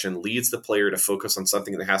mechanical correction leads the player to focus on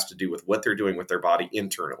something that has to do with what they're doing with their body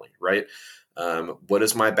internally, right? What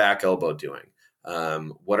is my back elbow doing?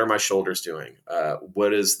 What are my shoulders doing?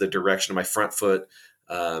 What is the direction of my front foot?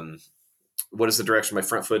 What is the direction my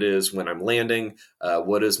front foot is when I'm landing?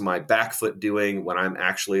 What is my back foot doing when I'm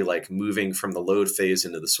actually like moving from the load phase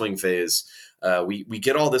into the swing phase? We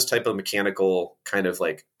get all this type of mechanical kind of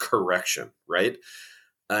like correction, right?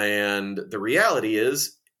 And the reality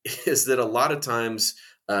is that a lot of times,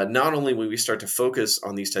 not only when we start to focus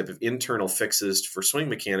on these type of internal fixes for swing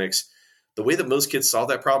mechanics, the way that most kids solve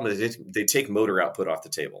that problem is they take motor output off the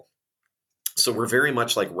table. So we're very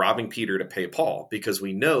much like robbing Peter to pay Paul, because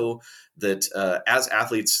we know that as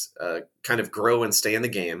athletes kind of grow and stay in the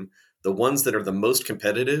game, the ones that are the most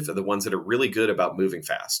competitive are the ones that are really good about moving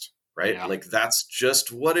fast, right? Yeah. Like that's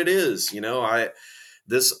just what it is. You know,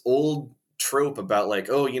 this old trope about like,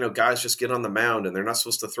 oh, you know, guys just get on the mound and they're not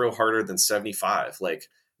supposed to throw harder than 75. Like,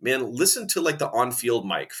 man, listen to like the on-field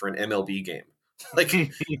mic for an MLB game. Like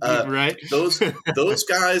right. those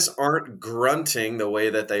guys aren't grunting the way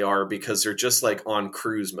that they are because they're just like on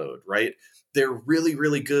cruise mode, right? They're really,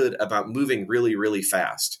 really good about moving really, really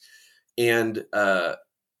fast. And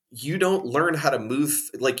you don't learn how to move,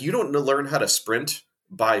 like you don't learn how to sprint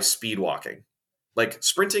by speed walking. Like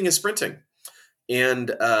sprinting is sprinting. And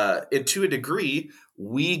to a degree,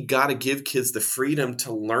 we got to give kids the freedom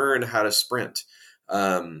to learn how to sprint.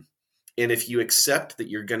 And if you accept that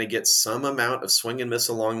you're going to get some amount of swing and miss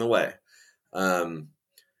along the way,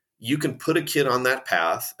 you can put a kid on that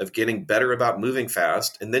path of getting better about moving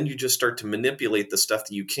fast. And then you just start to manipulate the stuff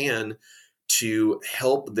that you can to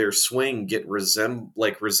help their swing get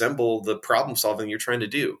resemble the problem solving you're trying to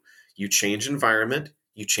do. You change environment,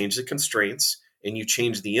 you change the constraints, and you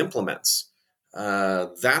change the implements.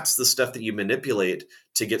 That's the stuff that you manipulate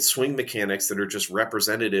to get swing mechanics that are just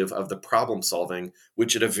representative of the problem solving,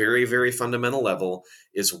 which at a very, very fundamental level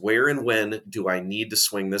is where and when do I need to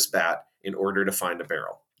swing this bat in order to find a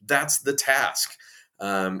barrel? That's the task.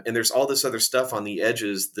 And there's all this other stuff on the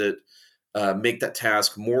edges that make that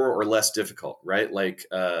task more or less difficult, right? Like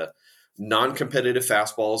non-competitive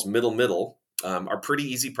fastballs, middle, are pretty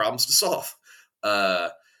easy problems to solve.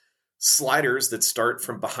 Sliders that start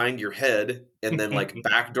from behind your head and then like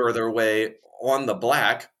backdoor their way on the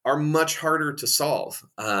black are much harder to solve.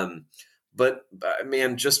 But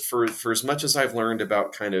man, just for as much as I've learned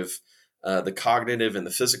about kind of the cognitive and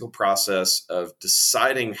the physical process of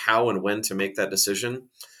deciding how and when to make that decision,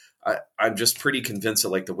 I'm just pretty convinced that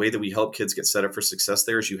like the way that we help kids get set up for success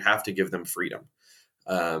there is you have to give them freedom.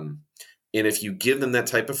 And if you give them that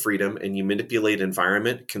type of freedom and you manipulate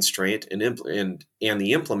environment, constraint, and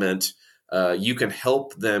the implement, you can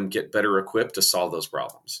help them get better equipped to solve those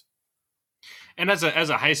problems. And as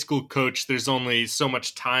a high school coach, there's only so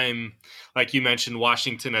much time. Like you mentioned,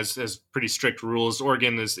 Washington has pretty strict rules.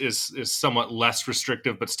 Oregon is somewhat less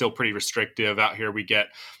restrictive, but still pretty restrictive. Out here, we get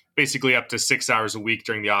basically up to 6 hours a week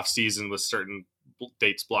during the off season with certain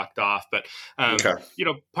dates blocked off. But you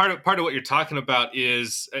know, part of what you're talking about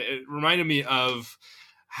is it reminded me of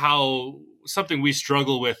how something we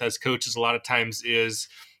struggle with as coaches a lot of times is,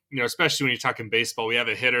 you know, especially when you're talking baseball, we have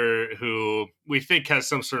a hitter who we think has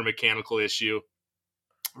some sort of mechanical issue,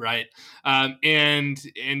 right? And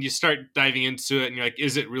you start diving into it and you're like,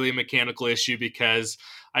 is it really a mechanical issue? Because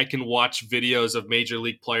I can watch videos of major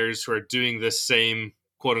league players who are doing this same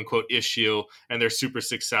quote unquote issue and they're super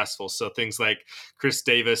successful. So things like Chris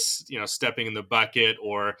Davis, you know, stepping in the bucket,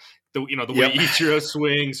 or the way Ichiro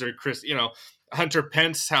swings, or Hunter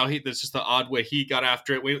Pence, that's just the odd way he got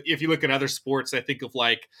after it. If you look at other sports, I think of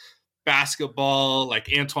like basketball, like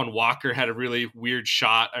Antoine Walker had a really weird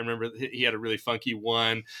shot. I remember he had a really funky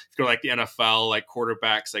one. If you go like the NFL, like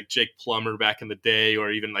quarterbacks like Jake Plummer back in the day,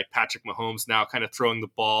 or even like Patrick Mahomes now, kind of throwing the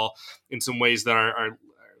ball in some ways that are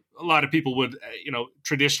a lot of people would,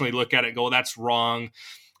 traditionally look at it and go, well, that's wrong.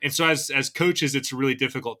 And so as coaches, it's a really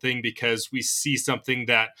difficult thing because we see something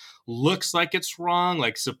that looks like it's wrong,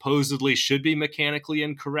 like supposedly should be mechanically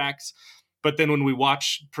incorrect. But then when we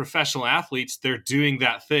watch professional athletes, they're doing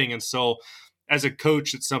that thing. And so as a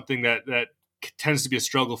coach, it's something that tends to be a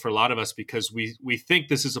struggle for a lot of us because we think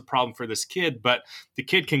this is a problem for this kid, but the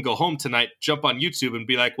kid can go home tonight, jump on YouTube and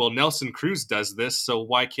be like, well, Nelson Cruz does this, so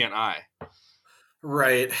why can't I?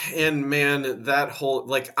 Right. And man, that whole,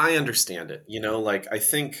 like, I understand it, like I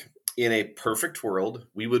think in a perfect world,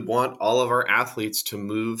 we would want all of our athletes to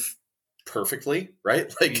move perfectly,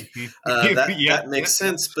 right? Like that makes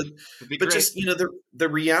sense. But great. Just, the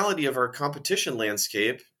reality of our competition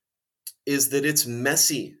landscape is that it's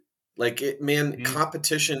messy. Like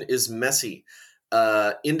competition is messy.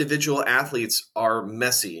 Individual athletes are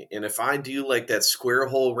messy. And if I do like that square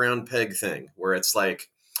hole round peg thing where it's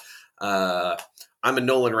like, I'm a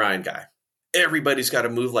Nolan Ryan guy. Everybody's got to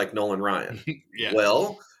move like Nolan Ryan. Yeah.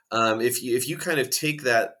 Well, if you kind of take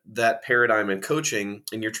that paradigm in coaching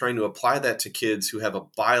and you're trying to apply that to kids who have a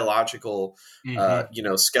biological,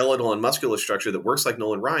 skeletal and muscular structure that works like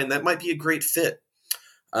Nolan Ryan, that might be a great fit.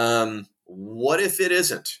 What if it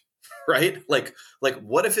isn't? Right? Like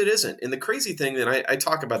what if it isn't? And the crazy thing that I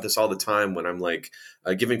talk about this all the time when I'm like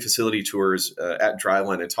giving facility tours at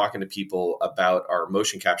Driveline and talking to people about our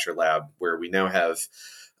motion capture lab, where we now have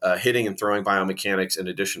hitting and throwing biomechanics in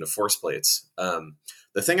addition to force plates.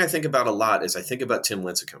 The thing I think about a lot is I think about Tim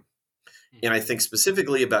Lincecum. And I think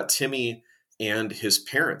specifically about Timmy and his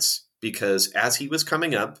parents, because as he was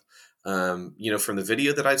coming up, from the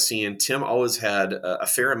video that I've seen, Tim always had a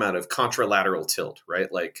fair amount of contralateral tilt,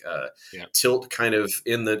 right? Like tilt kind of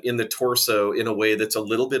in the torso in a way that's a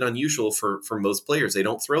little bit unusual for most players. They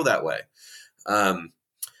don't throw that way.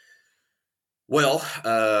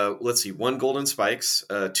 Let's see, 1 Golden Spikes,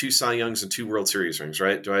 2 Cy Youngs, and 2 World Series rings,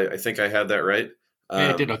 right? I think I had that right?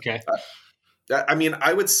 Yeah, I did okay.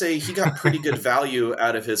 I would say he got pretty good value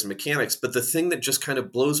out of his mechanics, but the thing that just kind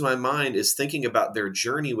of blows my mind is thinking about their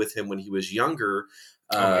journey with him when he was younger.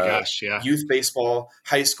 Oh my gosh, yeah. Youth baseball,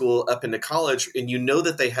 high school, up into college, and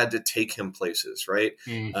that they had to take him places, right?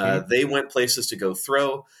 Mm-hmm. They went places to go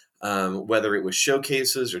throw, whether it was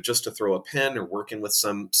showcases or just to throw a pen or working with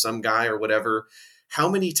some guy or whatever. How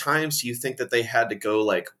many times do you think that they had to go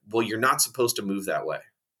like, well, you're not supposed to move that way?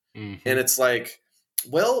 Mm-hmm. And it's like,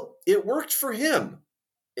 well, it worked for him.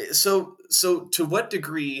 So to what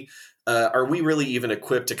degree are we really even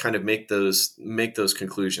equipped to kind of make those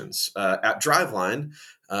conclusions? At Driveline,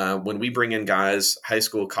 when we bring in guys, high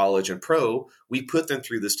school, college, and pro, we put them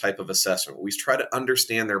through this type of assessment. We try to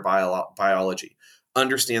understand their biology,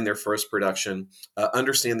 understand their first production,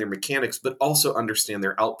 understand their mechanics, but also understand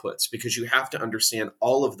their outputs, because you have to understand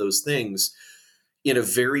all of those things in a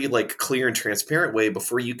very like clear and transparent way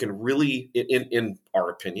before you can really, in our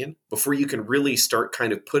opinion, before you can really start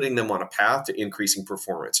kind of putting them on a path to increasing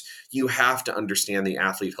performance. You have to understand the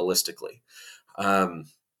athlete holistically.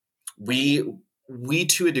 We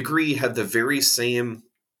to a degree have the very same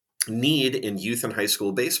need in youth and high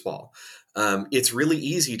school baseball. It's really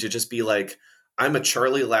easy to just be like, I'm a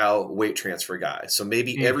Charlie Lau weight transfer guy, so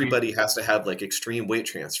maybe everybody has to have like extreme weight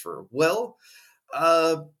transfer. Well,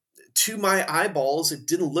 to my eyeballs, it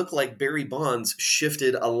didn't look like Barry Bonds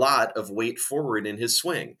shifted a lot of weight forward in his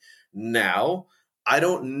swing. Now, I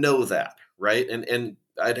don't know that, right? And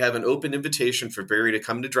I'd have an open invitation for Barry to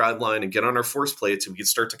come to Driveline and get on our force plates, and we could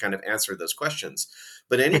start to kind of answer those questions.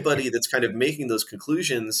 But anybody that's kind of making those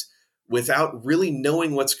conclusions without really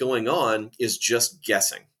knowing what's going on is just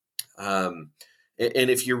guessing. And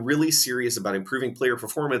if you're really serious about improving player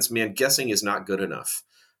performance, man, guessing is not good enough.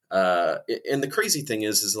 And the crazy thing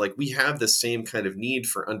is like we have the same kind of need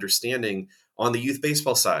for understanding on the youth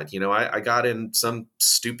baseball side. You know, I got in some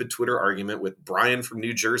stupid Twitter argument with Brian from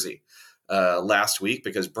New Jersey last week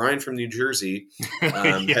because Brian from New Jersey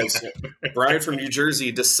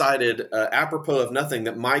decided, apropos of nothing,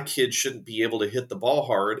 that my kid shouldn't be able to hit the ball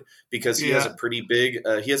hard because he has a pretty big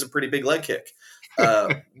leg kick.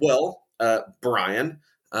 Brian.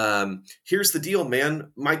 Here's the deal,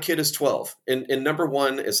 man. My kid is 12, and number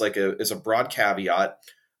one is a broad caveat.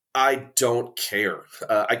 I don't care.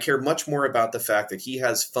 I care much more about the fact that he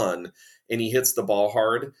has fun and he hits the ball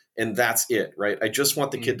hard, and that's it, right? I just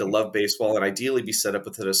want the kid to love baseball and ideally be set up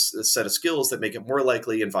with a set of skills that make it more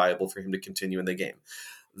likely and viable for him to continue in the game.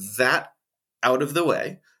 That out of the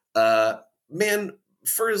way, man,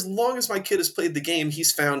 for as long as my kid has played the game,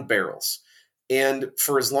 he's found barrels. And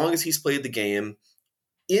for as long as he's played the game,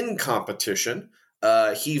 in competition,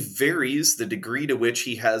 he varies the degree to which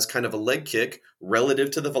he has kind of a leg kick relative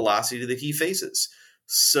to the velocity that he faces.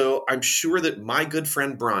 So I'm sure that my good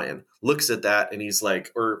friend Brian looks at that and he's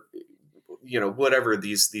like, or, you know, whatever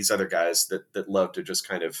these other guys that love to just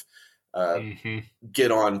kind of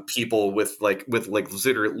get on people with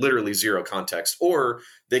literally zero context, or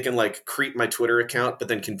they can like creep my Twitter account, but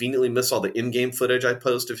then conveniently miss all the in-game footage I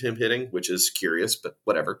post of him hitting, which is curious, but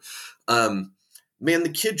whatever. Man, the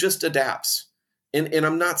kid just adapts. And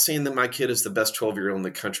I'm not saying that my kid is the best 12-year-old in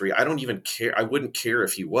the country. I don't even care. I wouldn't care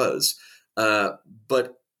if he was.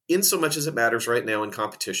 But in so much as it matters right now in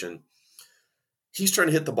competition, he's trying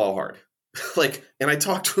to hit the ball hard. And I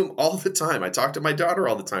talk to him all the time. I talk to my daughter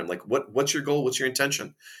all the time. Like, what's your goal? What's your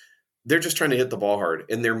intention? They're just trying to hit the ball hard.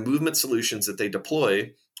 And their movement solutions that they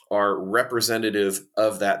deploy are representative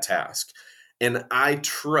of that task. And I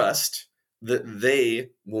trust that they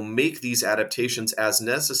will make these adaptations as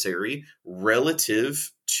necessary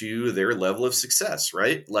relative to their level of success,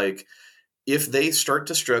 right? Like, if they start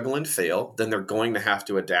to struggle and fail, then they're going to have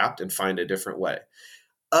to adapt and find a different way.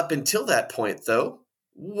 Up until that point, though,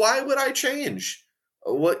 why would I change?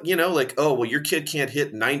 What, your kid can't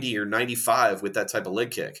hit 90 or 95 with that type of leg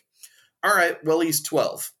kick. All right, well, he's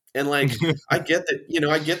 12. And I get that,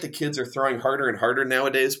 I get the kids are throwing harder and harder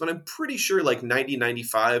nowadays, but I'm pretty sure 90,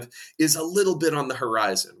 95 is a little bit on the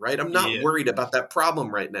horizon, right? I'm not worried about that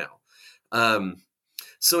problem right now.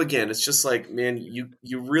 So again, it's just man,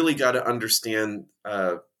 you really got to understand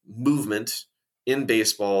movement in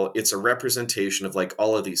baseball. It's a representation of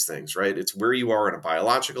all of these things, right? It's where you are on a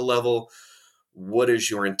biological level. What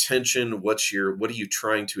is your intention? What are you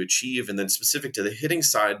trying to achieve? And then specific to the hitting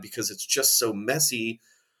side, because it's just so messy,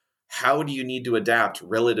 how do you need to adapt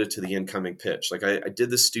relative to the incoming pitch? I did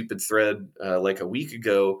this stupid thread a week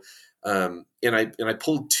ago, and I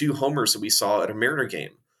pulled two homers that we saw at a Mariner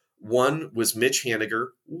game. One was Mitch Haniger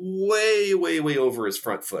way, way, way over his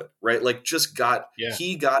front foot, right?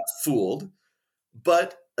 He got fooled,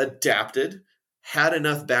 but adapted, had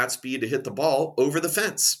enough bat speed to hit the ball over the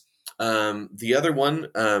fence. The other one,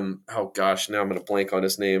 now I'm going to blank on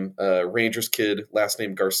his name. Rangers kid, last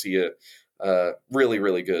name Garcia. Really,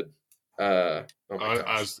 really good.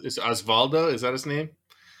 Is Osvaldo? Is that his name?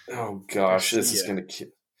 Oh gosh, this is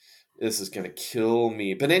gonna kill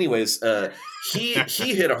me. But anyways, he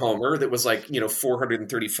hit a homer that was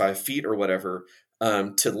 435 feet or whatever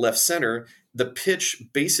to left center. The pitch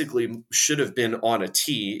basically should have been on a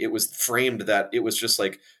tee. It was framed that it was just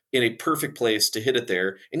in a perfect place to hit it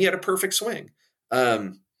there, and he had a perfect swing.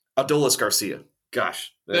 Adolis Garcia.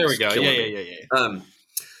 Gosh, there we go. Yeah.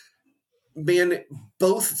 Man,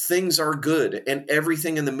 both things are good, and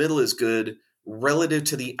everything in the middle is good relative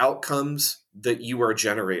to the outcomes that you are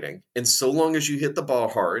generating. And so long as you hit the ball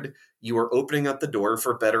hard, you are opening up the door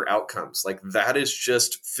for better outcomes. That is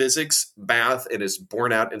just physics, math, and is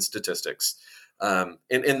borne out in statistics.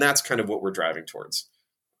 And that's kind of what we're driving towards.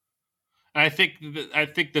 I think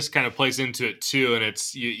this kind of plays into it too, and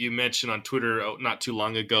it's you mentioned on Twitter not too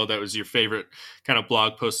long ago that was your favorite kind of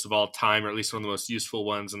blog posts of all time, or at least one of the most useful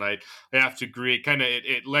ones. And I have to agree,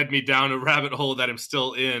 it led me down a rabbit hole that I'm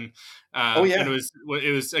still in. Oh yeah, and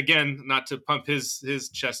it was again, not to pump his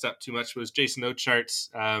chest up too much, was Jason Ochart's.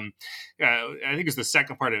 I think it was the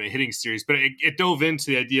second part in a hitting series, but it dove into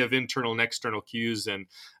the idea of internal and external cues. And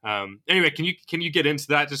anyway, can you get into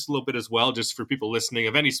that just a little bit as well, just for people listening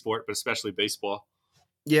of any sport, but especially baseball?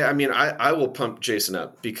 Yeah, I mean, I will pump Jason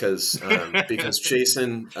up because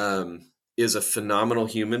Jason is a phenomenal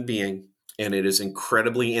human being, and it is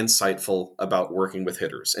incredibly insightful about working with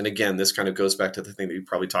hitters. And again, this kind of goes back to the thing that you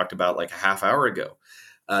probably talked about like a half hour ago.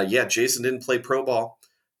 Yeah, Jason didn't play pro ball,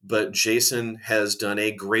 but Jason has done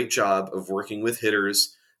a great job of working with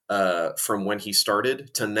hitters from when he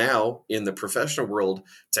started to now in the professional world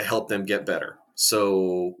to help them get better.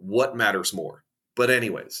 So what matters more? But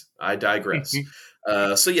anyways, I digress.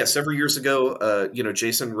 So yeah, several years ago,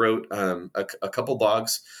 Jason wrote a couple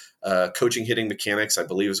blogs, Coaching Hitting Mechanics, I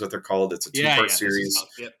believe is what they're called. It's a two-part series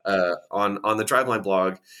on the Driveline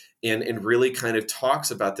blog, and really kind of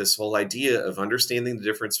talks about this whole idea of understanding the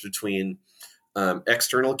difference between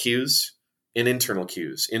external cues and internal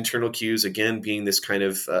cues. Internal cues, again, being this kind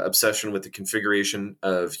of obsession with the configuration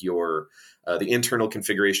of your the internal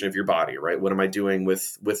configuration of your body, right? What am I doing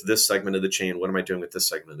with this segment of the chain? What am I doing with this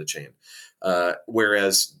segment of the chain?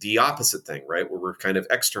 Whereas the opposite thing, right, where we're kind of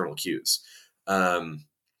external cues.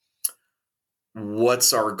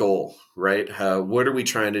 What's our goal, right? What are we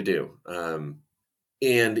trying to do?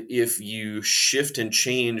 And if you shift and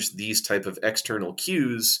change these type of external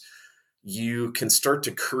cues, you can start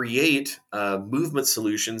to create movement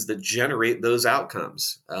solutions that generate those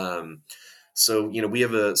outcomes. So, we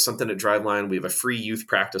have something at Driveline. We have a free youth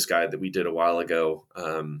practice guide that we did a while ago.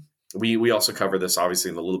 We also cover this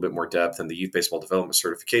obviously in a little bit more depth in the youth baseball development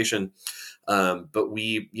certification. But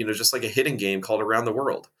we, just like a hitting game called Around the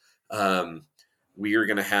World. We are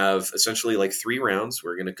going to have essentially like 3 rounds.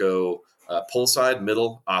 We're going to go pull side,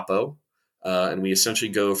 middle, oppo. And we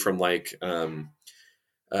essentially go from like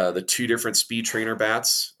the 2 different speed trainer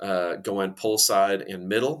bats going pull side and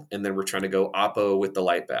middle. And then we're trying to go oppo with the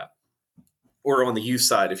light bat. Or on the youth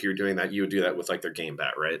side, if you're doing that, you would do that with like their game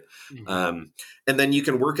bat, right? Mm-hmm. And then you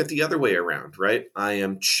can work it the other way around, right? I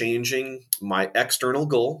am changing my external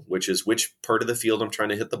goal, which is which part of the field I'm trying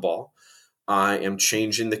to hit the ball. I am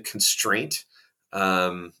changing the constraint,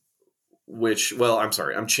 I'm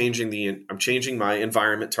changing my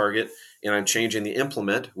environment target, and I'm changing the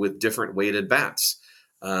implement with different weighted bats.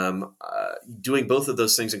 Doing both of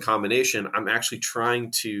those things in combination, I'm actually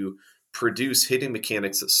trying to produce hitting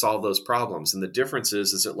mechanics that solve those problems. And the difference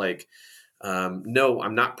is that like, no,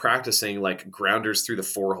 I'm not practicing like grounders through the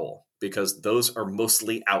 4-hole because those are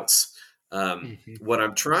mostly outs. What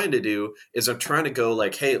I'm trying to do is I'm trying to go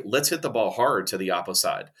like, hey, let's hit the ball hard to the oppo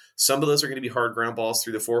side. Some of those are going to be hard ground balls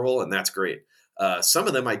through the 4-hole, and that's great. Some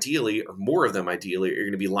of them ideally, or more of them ideally, are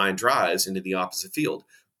going to be line drives into the opposite field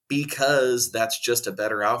because that's just a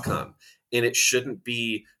better outcome. And it shouldn't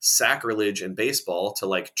be sacrilege in baseball to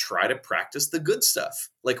like try to practice the good stuff.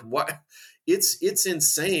 Like what? It's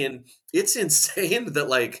insane. It's insane that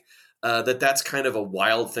like that's kind of a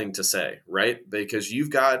wild thing to say, right? Because you've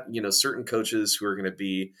got certain coaches who are going to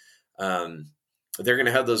be they're going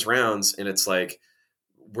to have those rounds, and it's like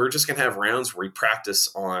we're just going to have rounds where we practice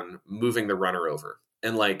on moving the runner over,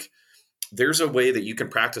 and like there's a way that you can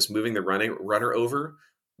practice moving the runner over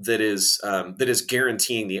that is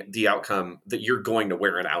guaranteeing the outcome that you're going to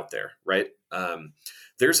wear it out there, right?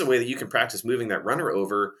 There's a way that you can practice moving that runner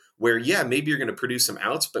over where, yeah, maybe you're going to produce some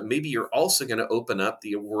outs, but maybe you're also going to open up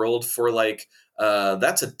the world for like,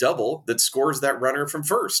 that's a double that scores that runner from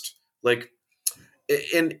first. Like,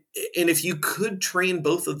 and if you could train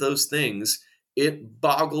both of those things, it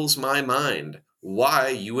boggles my mind why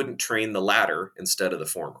you wouldn't train the latter instead of the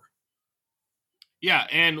former. Yeah,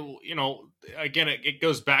 and again, it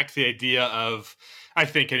goes back to the idea of, I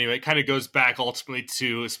think anyway, it kind of goes back ultimately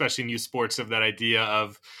to, especially in youth sports, of that idea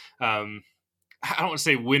of, I don't want to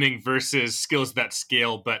say winning versus skills that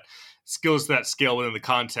scale, but skills that scale within the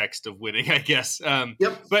context of winning, I guess.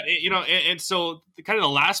 Yep. But and so kind of the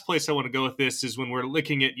last place I want to go with this is when we're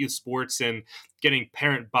looking at youth sports and getting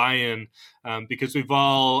parent buy-in, because we've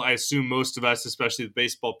all, I assume most of us, especially the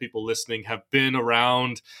baseball people listening, have been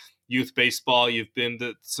around youth baseball. You've been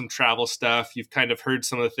to some travel stuff. You've kind of heard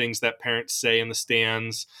some of the things that parents say in the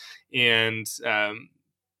stands. And,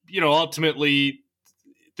 ultimately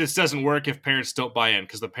this doesn't work if parents don't buy in,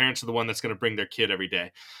 because the parents are the one that's going to bring their kid every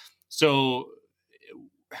day. So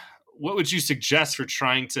what would you suggest for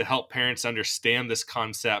trying to help parents understand this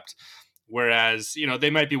concept? Whereas, they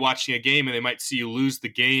might be watching a game and they might see you lose the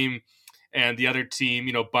game and the other team,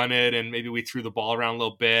 bunted and maybe we threw the ball around a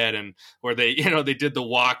little bit, and or they, they did the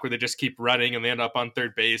walk where they just keep running and they end up on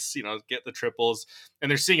third base, get the triples, and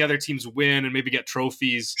they're seeing other teams win and maybe get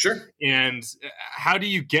trophies. Sure. And how do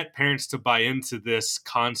you get parents to buy into this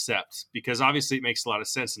concept? Because obviously it makes a lot of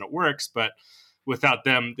sense and it works, but without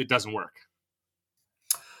them, it doesn't work.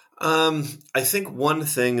 I think one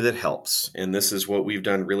thing that helps, and this is what we've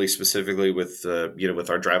done really specifically with, with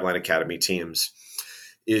our Driveline Academy teams,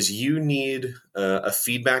 is you need a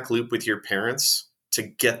feedback loop with your parents to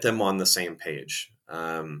get them on the same page.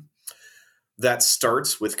 That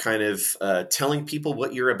starts with kind of telling people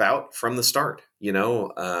what you're about from the start,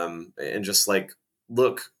 and just like,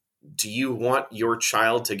 look, do you want your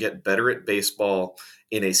child to get better at baseball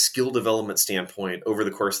in a skill development standpoint over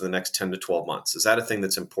the course of the next 10 to 12 months? Is that a thing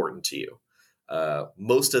that's important to you?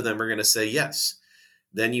 Most of them are going to say yes.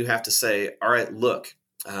 Then you have to say, all right, look,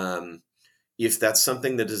 if that's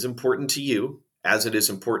something that is important to you, as it is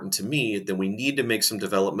important to me, then we need to make some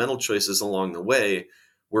developmental choices along the way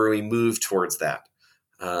where we move towards that.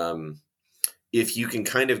 If you can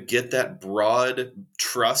kind of get that broad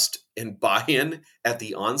trust and buy-in at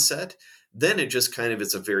the onset, then it just kind of,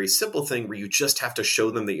 it's a very simple thing where you just have to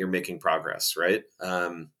show them that you're making progress, right?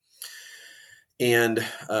 And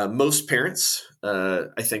most parents, I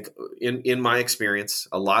think in my experience,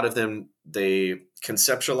 a lot of them, they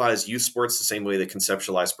conceptualize youth sports the same way they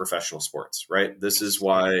conceptualize professional sports, right? This is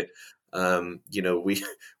why,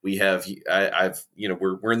 we have,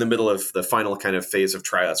 we're in the middle of the final kind of phase of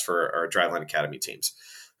tryouts for our Driveline Academy teams.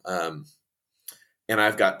 And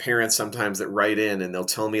I've got parents sometimes that write in and they'll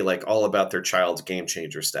tell me like all about their child's game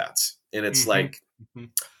changer stats. And it's that's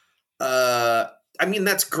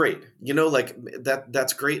great.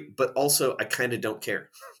 That's great. But also I kind of don't care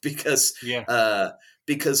because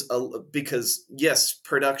yes,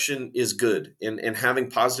 production is good and having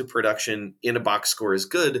positive production in a box score is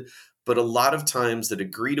good. But a lot of times the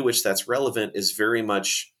degree to which that's relevant is very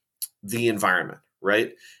much the environment,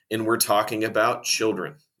 right? And we're talking about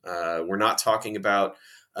children. We're not talking about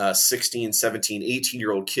 16, 17,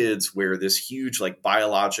 18-year-old kids where this huge like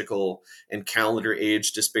biological and calendar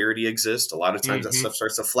age disparity exists. A lot of times that stuff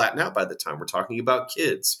starts to flatten out by the time we're talking about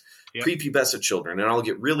kids, prepubescent children. And I'll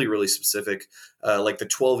get really, really specific, like the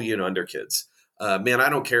 12 and under kids. Man, I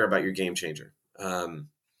don't care about your game changer.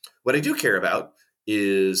 What I do care about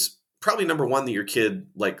is probably number one, that your kid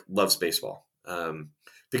like loves baseball.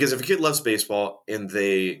 Because if a kid loves baseball and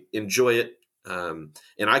they enjoy it, and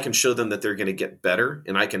I can show them that they're going to get better,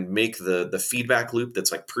 and I can make the feedback loop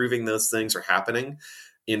that's like proving those things are happening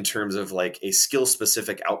in terms of like a skill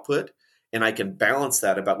specific output, and I can balance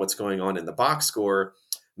that about what's going on in the box score,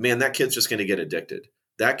 man, that kid's just going to get addicted.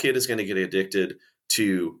 That kid is going to get addicted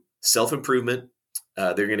to self-improvement.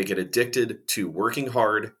 They're going to get addicted to working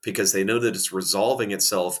hard because they know that it's resolving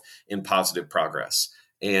itself in positive progress.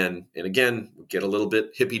 And again, get a little bit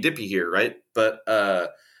hippy dippy here, right? But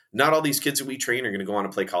not all these kids that we train are going to go on to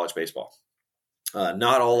play college baseball.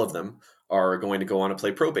 Not all of them are going to go on to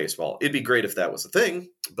play pro baseball. It'd be great if that was a thing,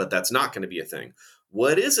 but that's not going to be a thing.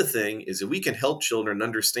 What is a thing is that we can help children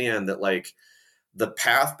understand that like the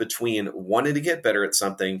path between wanting to get better at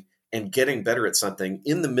something and getting better at something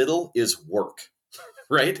in the middle is work.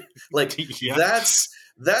 Right? Like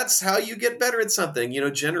that's how you get better at something.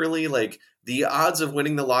 Generally like the odds of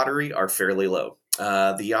winning the lottery are fairly low.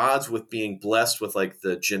 The odds with being blessed with like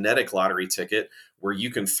the genetic lottery ticket where you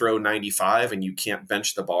can throw 95 and you can't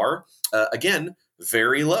bench the bar, again,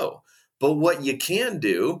 very low. But what you can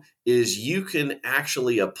do is you can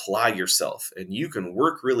actually apply yourself and you can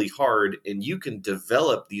work really hard and you can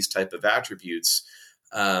develop these type of attributes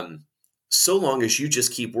so long as you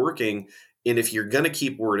just keep working. And if you're going to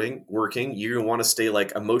keep working, you're going to want to stay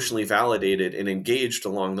like emotionally validated and engaged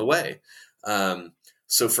along the way.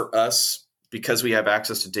 So for us, because we have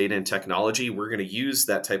access to data and technology, we're going to use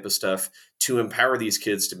that type of stuff to empower these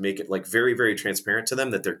kids to make it like very, very transparent to them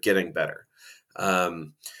that they're getting better.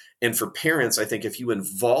 And for parents, I think if you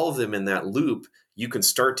involve them in that loop, you can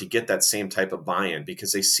start to get that same type of buy-in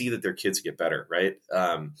because they see that their kids get better, right?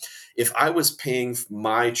 If I was paying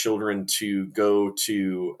my children to go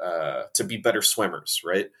to be better swimmers,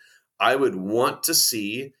 right, I would want to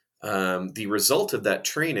see the result of that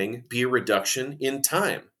training be a reduction in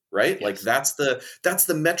time, right? Yes. Like that's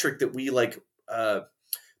the metric that we like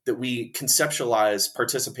that we conceptualize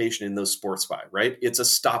participation in those sports by, right? It's a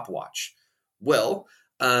stopwatch. Well,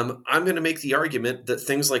 I'm going to make the argument that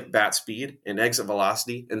things like bat speed and exit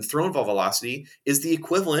velocity and thrown ball velocity is the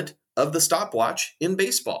equivalent of the stopwatch in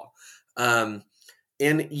baseball. And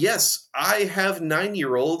yes, I have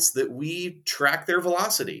 9-year-olds that we track their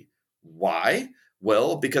velocity. Why?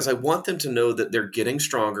 Well, because I want them to know that they're getting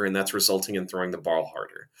stronger and that's resulting in throwing the ball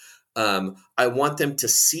harder. I want them to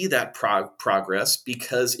see that progress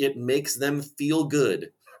because it makes them feel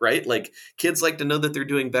good, right? Like kids like to know that they're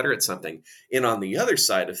doing better at something. And on the other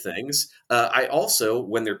side of things, I also,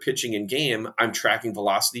 when they're pitching in game, I'm tracking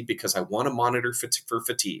velocity because I want to monitor for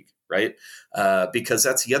fatigue, right? Because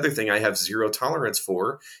that's the other thing I have zero tolerance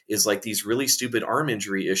for is like these really stupid arm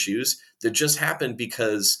injury issues that just happen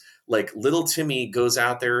because like little Timmy goes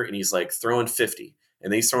out there and he's like throwing 50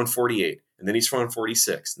 and then he's throwing 48 and then he's throwing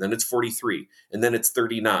 46 and then it's 43 and then it's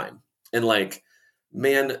 39. And like,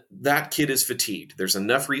 man, that kid is fatigued. There's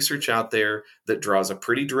enough research out there that draws a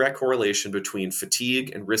pretty direct correlation between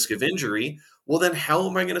fatigue and risk of injury. Well, then how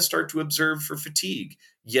am I going to start to observe for fatigue?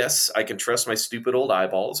 Yes, I can trust my stupid old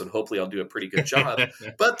eyeballs and hopefully I'll do a pretty good job.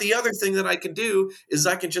 But the other thing that I can do is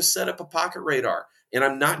I can just set up a pocket radar. And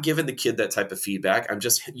I'm not giving the kid that type of feedback. I'm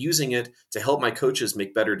just using it to help my coaches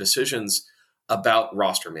make better decisions about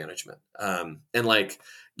roster management. And like,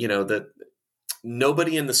 you know, that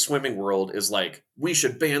nobody in the swimming world is like, we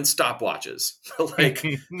should ban stopwatches. Like,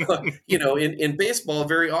 you know, in baseball,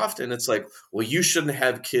 very often it's like, well, you shouldn't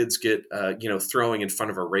have kids get, throwing in front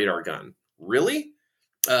of a radar gun. Really?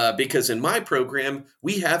 Because in my program,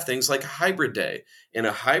 we have things like a hybrid day. And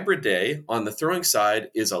a hybrid day on the throwing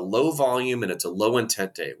side is a low volume and it's a low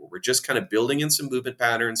intent day where we're just kind of building in some movement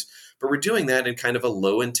patterns, but we're doing that in kind of a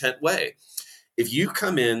low intent way. If you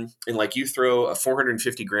come in and like you throw a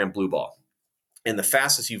 450 gram blue ball and the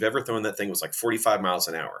fastest you've ever thrown that thing was like 45 miles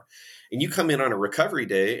an hour, and you come in on a recovery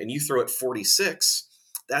day and you throw it 46,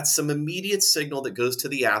 that's some immediate signal that goes to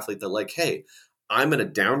the athlete that like, hey, I'm going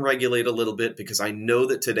to downregulate a little bit because I know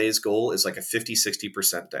that today's goal is like a 50,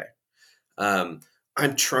 60% day.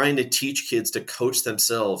 I'm trying to teach kids to coach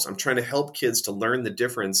themselves. I'm trying to help kids to learn the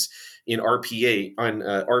difference in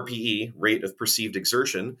RPE, rate of perceived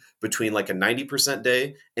exertion, between like a 90%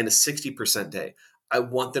 day and a 60% day. I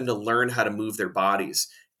want them to learn how to move their bodies.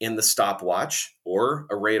 And the stopwatch or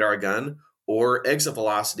a radar gun or exit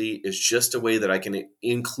velocity is just a way that I can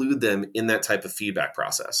include them in that type of feedback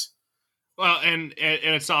process. Well, and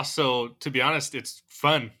it's also, to be honest, it's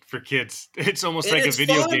fun for kids. It's almost like a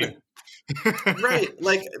video game. Right.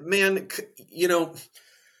 Like, man, you know,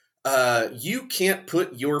 you can't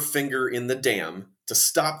put your finger in the dam to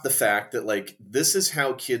stop the fact that like, this is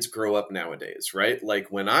how kids grow up nowadays, right? Like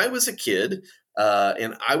when I was a kid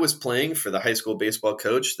and I was playing for the high school baseball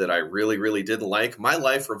coach that I really, really didn't like, my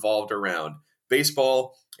life revolved around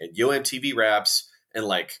baseball and YoMTV Raps and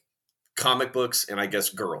like comic books and I guess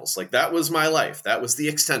girls. Like that was my life. That was the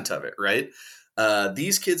extent of it, right?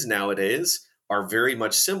 These kids nowadays are very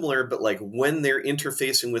much similar, but like when they're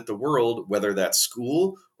interfacing with the world, whether that's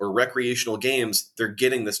school or recreational games, they're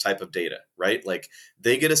getting this type of data, right? Like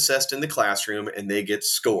they get assessed in the classroom and they get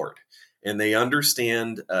scored and they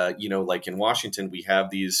understand, like in Washington, we have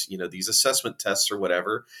these, these assessment tests or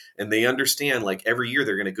whatever, and they understand like every year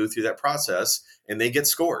they're going to go through that process and they get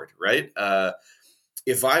scored, right?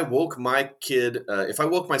 If I woke my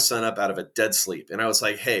son up out of a dead sleep and I was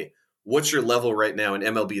like, hey, what's your level right now in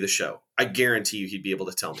MLB The Show? I guarantee you he'd be able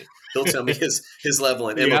to tell me. He'll tell me his level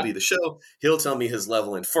in MLB The Show. He'll tell me his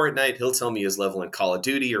level in Fortnite. He'll tell me his level in Call of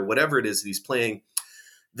Duty or whatever it is that he's playing.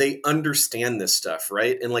 They understand this stuff,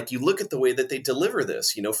 right? And like you look at the way that they deliver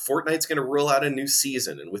this, Fortnite's going to roll out a new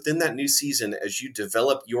season. And within that new season, as you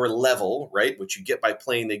develop your level, right, which you get by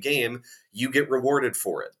playing the game, you get rewarded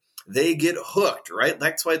for it. They get hooked, right?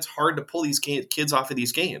 That's why it's hard to pull these kids off of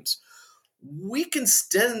these games. We can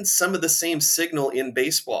send some of the same signal in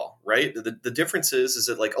baseball, right? The difference is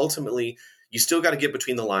that like ultimately you still got to get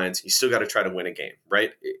between the lines. You still got to try to win a game,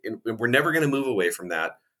 right? And we're never going to move away from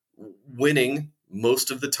that. Winning most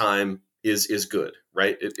of the time is good,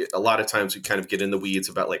 right? A lot of times we kind of get in the weeds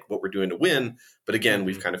about like what we're doing to win. But again,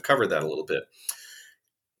 we've kind of covered that a little bit.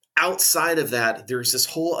 Outside of that, there's this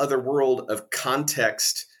whole other world of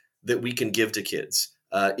context that we can give to kids.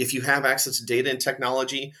 If you have access to data and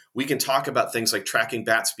technology, we can talk about things like tracking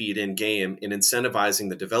bat speed in game and incentivizing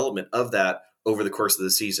the development of that over the course of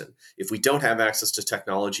the season. If we don't have access to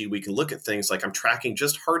technology, we can look at things like I'm tracking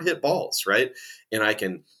just hard hit balls, right? And I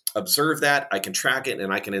can observe that, I can track it,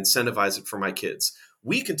 and I can incentivize it for my kids.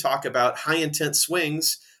 We can talk about high intent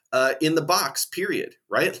swings in the box, period,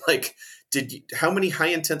 right? Like, how many high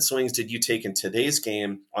intent swings did you take in today's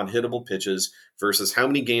game on hittable pitches versus how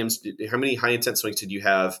many high intent swings did you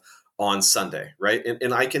have on Sunday, right?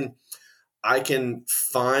 And I can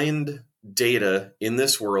find data in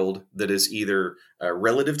this world that is either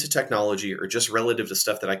relative to technology or just relative to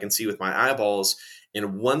stuff that I can see with my eyeballs.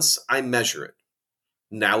 And once I measure it,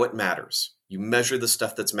 now it matters. You measure the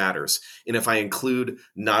stuff that matters. And if I include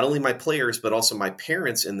not only my players, but also my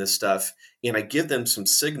parents in this stuff, and I give them some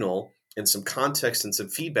signal and some context and some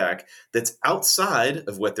feedback that's outside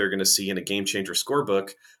of what they're going to see in a Game Changer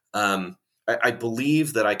scorebook, I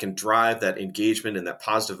believe that I can drive that engagement and that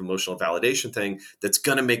positive emotional validation thing that's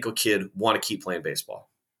going to make a kid want to keep playing baseball.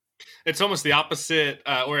 It's almost the opposite,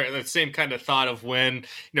 or the same kind of thought of when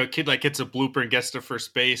a kid like hits a blooper and gets to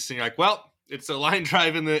first base, and you're like, well, it's a line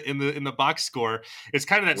drive in the box score. It's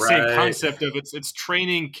kind of that same concept of it's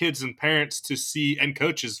training kids and parents to see, and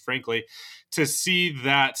coaches, frankly, to see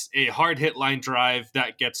that a hard hit line drive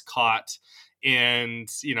that gets caught, and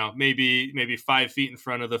maybe 5 feet in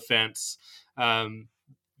front of the fence.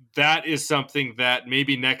 That is something that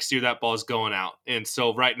maybe next year that ball is going out. And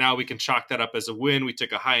so right now we can chalk that up as a win. We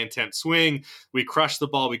took a high intent swing. We crushed the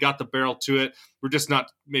ball. We got the barrel to it. We're just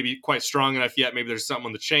not maybe quite strong enough yet. Maybe there's something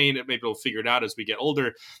on the chain. Maybe we'll figure it out as we get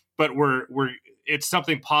older. But it's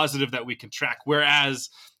something positive that we can track. Whereas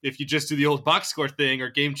if you just do the old box score thing or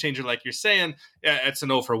Game Changer, like you're saying, it's an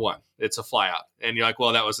 0 for 1. It's a fly out. And you're like,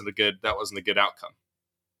 well, that wasn't a good outcome.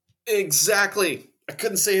 Exactly. I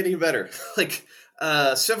couldn't say it any better.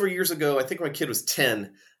 Several years ago, I think my kid was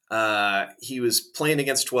 10. He was playing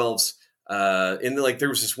against 12s. There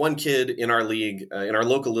was this one kid in our league, in our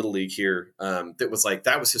local little league here,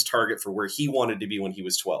 that was his target for where he wanted to be when he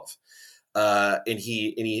was 12. And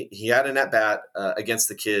he had an at bat against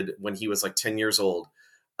the kid when he was 10 years old.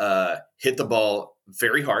 Hit the ball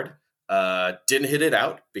very hard. Didn't hit it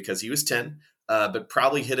out because he was 10. But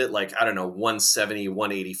probably hit it 170,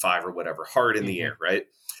 185 or whatever, hard in the air, right?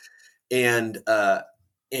 And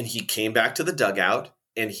he came back to the dugout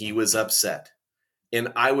and he was upset.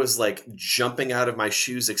 And I was jumping out of my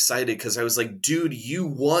shoes excited because I was like, dude, you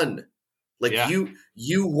won.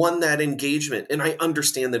 You won that engagement. And I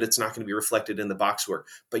understand that it's not going to be reflected in the box score,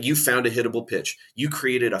 but you found a hittable pitch. You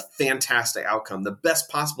created a fantastic outcome, the best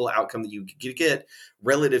possible outcome that you could get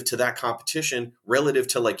relative to that competition, relative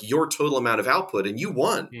to your total amount of output, and you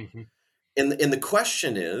won. Mm-hmm. And the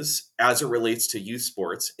question is, as it relates to youth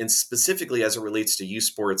sports, and specifically as it relates to youth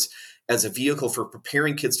sports as a vehicle for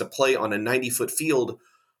preparing kids to play on a 90-foot field,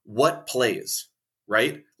 what plays,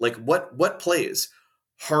 right? What plays?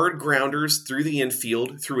 Hard grounders through the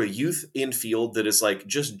infield, through a youth infield that is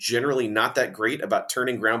just generally not that great about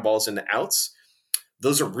turning ground balls into outs.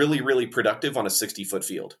 Those are really, really productive on a 60-foot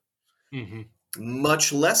field. Mm-hmm.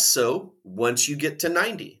 Much less so once you get to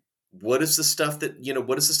 90. What is the stuff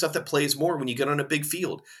that plays more when you get on a big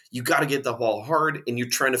field? You got to get the ball hard and you're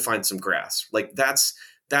trying to find some grass. That's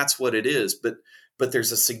what it is. But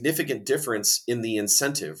there's a significant difference in the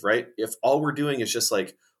incentive, right? If all we're doing is just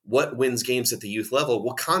what wins games at the youth level,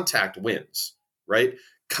 well, contact wins, right?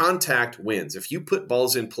 Contact wins. If you put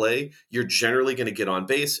balls in play, you're generally going to get on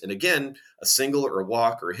base. And again, a single or a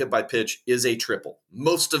walk or a hit by pitch is a triple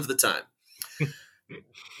most of the time.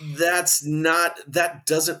 That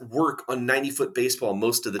doesn't work on 90-foot baseball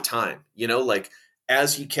most of the time.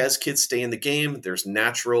 As kids stay in the game, there's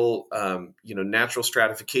natural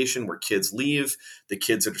stratification where kids leave. The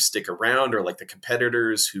kids that stick around are the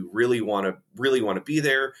competitors who really want to be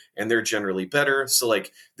there, and they're generally better. So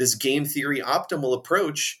this game theory optimal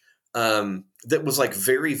approach that was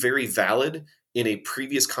very, very valid in a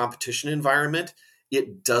previous competition environment,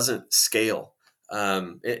 it doesn't scale.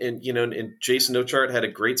 And Jason Ochart had a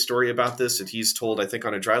great story about this that he's told, I think,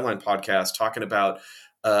 on a Driveline podcast, talking about,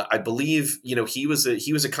 I believe, he was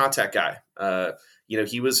a contact guy.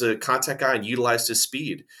 He was a contact guy and utilized his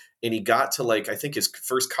speed. And he got to I think his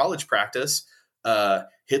first college practice,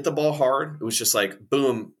 hit the ball hard. It was just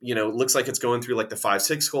boom, looks like it's going through the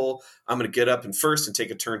 5-6 hole. I'm going to get up in first and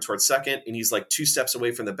take a turn towards second. And he's 2 steps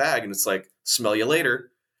away from the bag and it's smell you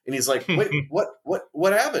later. And he's like, wait,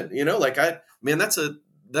 what happened? That's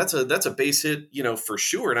a base hit, for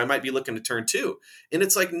sure. And I might be looking to turn 2. And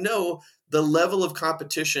it's no, the level of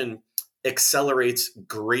competition accelerates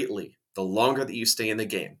greatly the longer that you stay in the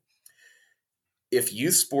game. If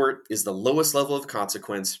youth sport is the lowest level of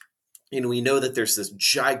consequence, and we know that there's this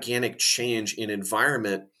gigantic change in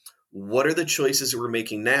environment, what are the choices that we're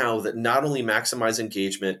making now that not only maximize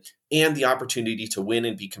engagement and the opportunity to win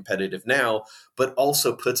and be competitive now, but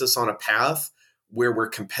also puts us on a path where we're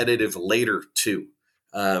competitive later too?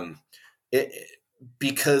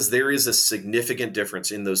 Because there is a significant difference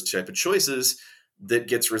in those type of choices that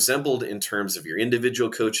gets resembled in terms of your individual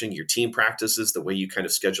coaching, your team practices, the way you kind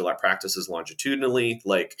of schedule out practices longitudinally,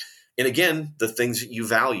 And again, the things that you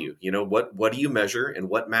value, what do you measure and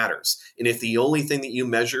what matters? And if the only thing that you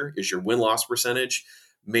measure is your win-loss percentage,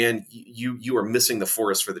 man, you are missing the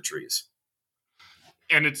forest for the trees.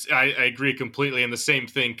 And I agree completely. And the same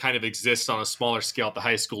thing kind of exists on a smaller scale at the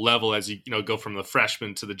high school level as you go from the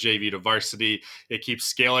freshman to the JV to varsity. It keeps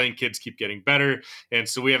scaling, kids keep getting better. And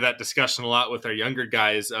so we have that discussion a lot with our younger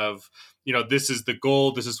guys of, this is the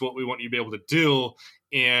goal. This is what we want you to be able to do.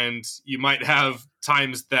 And you might have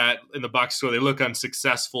times that in the box score, they look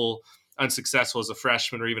unsuccessful as a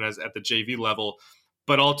freshman or even at the JV level.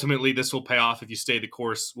 But ultimately, this will pay off if you stay the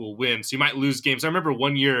course. Will win. So you might lose games. I remember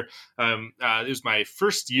one year, it was my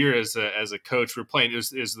first year as a coach. We were playing. It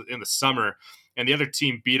was in the summer, and the other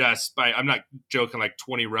team beat us by, I'm not joking, like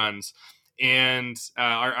 20 runs. And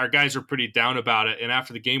our guys were pretty down about it. And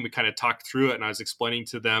after the game, we kind of talked through it, and I was explaining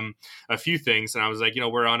to them a few things. And I was like,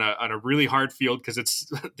 we're on a really hard field because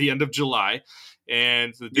it's the end of July,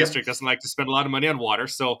 and the district doesn't like to spend a lot of money on water.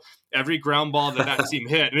 So every ground ball that team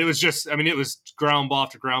hit, and it was just, it was ground ball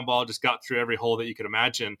after ground ball, just got through every hole that you could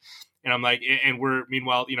imagine. And I'm like, and we're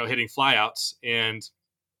meanwhile, hitting flyouts, and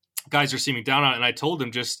guys are seeming down on it. And I told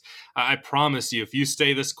him, I promise you, if you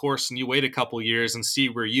stay this course and you wait a couple years and see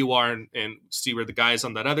where you are and see where the guys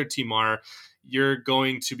on that other team are, you're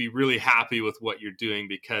going to be really happy with what you're doing,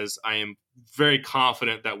 because I am very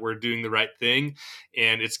confident that we're doing the right thing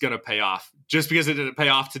and it's going to pay off. Just because it didn't pay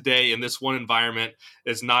off today in this one environment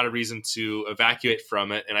is not a reason to evacuate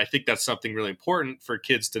from it. And I think that's something really important for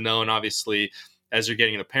kids to know. And obviously, as you're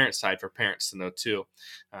getting the parent side, for parents to know too.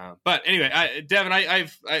 But anyway, Devin, I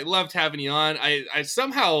loved having you on. I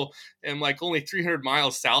somehow am like only 300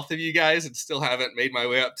 miles south of you guys and still haven't made my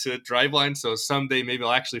way up to Driveline. So someday maybe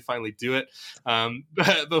I'll actually finally do it.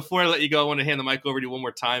 But before I let you go, I want to hand the mic over to you one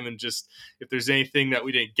more time. And just, if there's anything that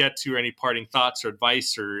we didn't get to, or any parting thoughts or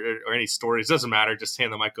advice or any stories, doesn't matter. Just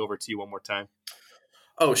hand the mic over to you one more time.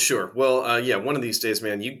 Oh, sure. Well, one of these days,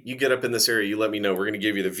 man, you get up in this area, you let me know. We're going to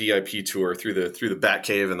give you the VIP tour through the Bat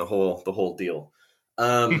Cave and the whole deal.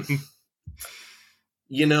 I've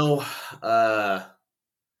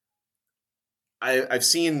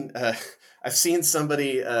seen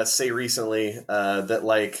somebody say recently that,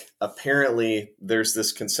 like, apparently there's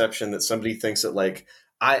this conception that somebody thinks that, like,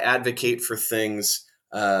 I advocate for things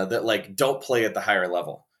that, like, don't play at the higher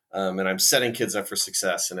level. And I'm setting kids up for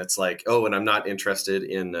success, and it's like, oh, and I'm not interested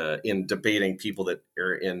in debating people that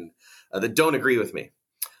are that don't agree with me.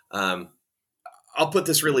 I'll put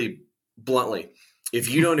this really bluntly: if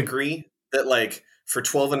you don't agree that, like, for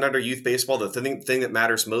 12 and under youth baseball, the thing that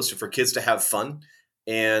matters most is for kids to have fun,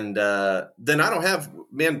 and then I don't have,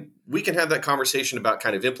 man, we can have that conversation about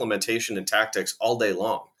kind of implementation and tactics all day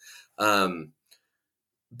long,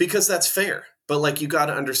 because that's fair. But, like, you got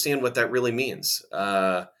to understand what that really means.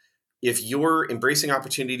 If you're embracing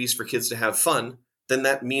opportunities for kids to have fun, then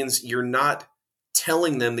that means you're not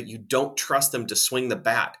telling them that you don't trust them to swing the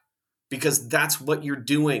bat, because that's what you're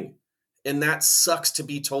doing. And that sucks to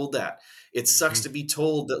be told that. It sucks to be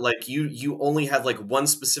told that, like, you only have, like, one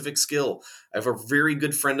specific skill. I have a very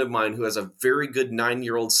good friend of mine who has a very good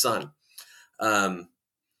 9-year-old son.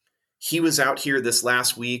 He was out here this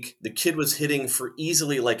last week. The kid was hitting for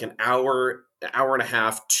easily like an hour and a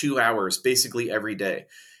half, 2 hours, basically every day.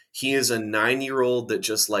 He is a 9-year-old that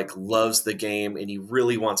just, like, loves the game, and he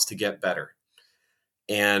really wants to get better.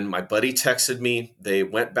 And my buddy texted me. They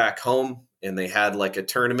went back home and they had, like, a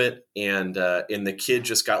tournament, and the kid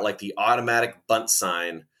just got, like, the automatic bunt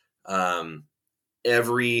sign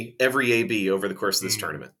every AB over the course of this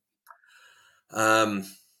tournament.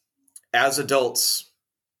 As adults,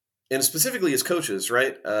 and specifically as coaches,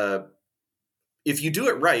 right? If you do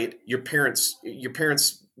it right, your parents,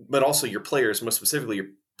 but also your players, most specifically your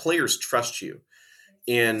players, trust you.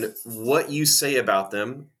 And what you say about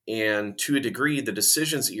them, and to a degree, the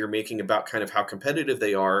decisions that you're making about kind of how competitive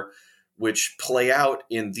they are, which play out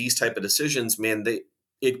in these type of decisions, man,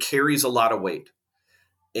 it carries a lot of weight.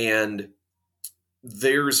 And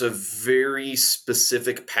there's a very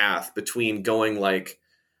specific path between going, like,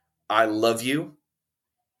 I love you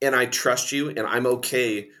and I trust you, and I'm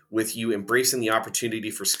okay with you embracing the opportunity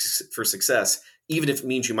for success, even if it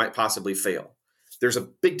means you might possibly fail. There's a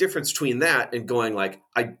big difference between that and going, like,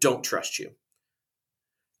 I don't trust you.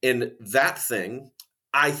 And that thing,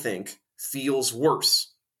 I think, feels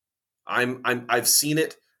worse. I've seen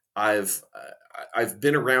it. I've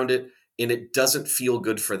been around it, and it doesn't feel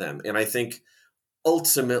good for them. And I think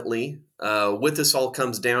ultimately, what this all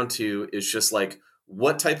comes down to is just, like,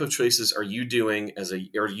 what type of choices are you doing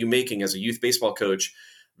are you making as a youth baseball coach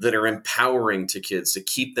that are empowering to kids to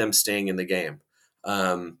keep them staying in the game?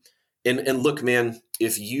 And look, man,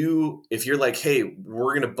 if you're like, hey,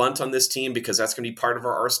 we're going to bunt on this team because that's going to be part of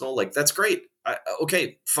our arsenal, like that's great.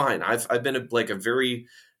 Okay, fine. I've been a very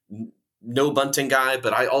no bunting guy,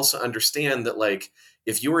 but I also understand that like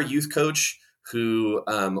if you're a youth coach who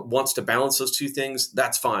wants to balance those two things,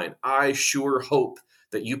 that's fine. I sure hope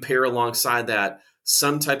that you pair alongside that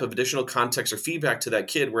some type of additional context or feedback to that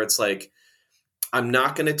kid where it's like, I'm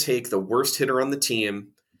not going to take the worst hitter on the team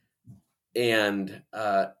and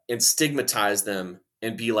stigmatize them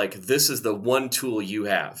and be like, this is the one tool you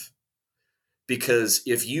have. Because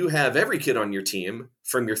if you have every kid on your team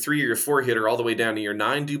from your 3 or your 4 hitter all the way down to your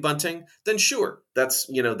 9 do bunting, then sure, that's,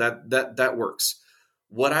 that works.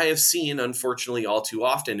 What I have seen, unfortunately, all too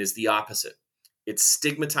often is the opposite. It's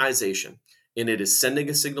stigmatization, and it is sending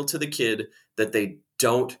a signal to the kid that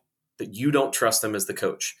you don't trust them as the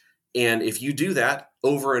coach. And if you do that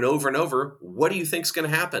over and over and over, what do you think is going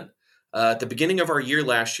to happen? At the beginning of our year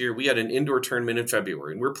last year, we had an indoor tournament in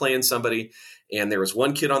February, and we're playing somebody, and there was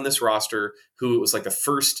one kid on this roster who it was like the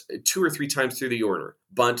first 2 or 3 times through the order,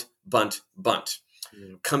 bunt, bunt, bunt.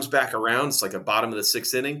 Yeah. Comes back around, it's like a bottom of the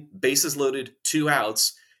 6th inning, bases loaded, 2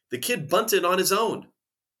 outs. The kid bunted on his own.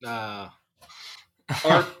 And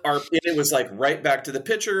it was like right back to the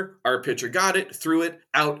pitcher. Our pitcher got it, threw it,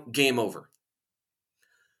 out, game over.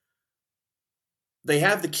 They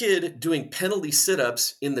have the kid doing penalty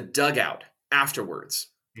sit-ups in the dugout afterwards.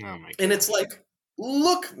 Oh my God. And it's like,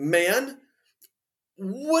 look, man,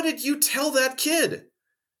 what did you tell that kid?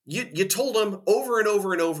 You told him over and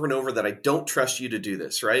over and over and over that I don't trust you to do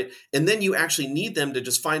this, right? And then you actually need them to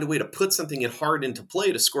just find a way to put something hard into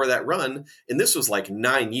play to score that run. And this was like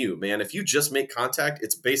 9U, man. If you just make contact,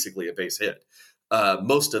 it's basically a base hit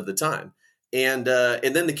most of the time. And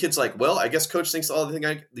then the kid's like, well, I guess coach thinks the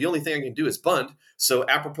only thing I can do is bunt. So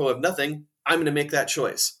apropos of nothing, I'm going to make that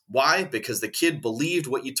choice. Why? Because the kid believed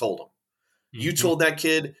what you told him. Mm-hmm. You told that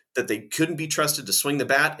kid that they couldn't be trusted to swing the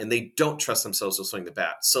bat, and they don't trust themselves to swing the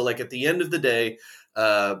bat. So like at the end of the day,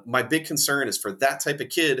 my big concern is for that type of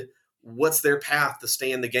kid, what's their path to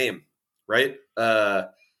stay in the game, right?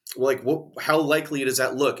 How likely does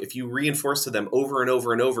that look if you reinforce to them over and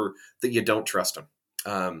over and over that you don't trust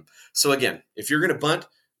them? So again, if you're going to bunt,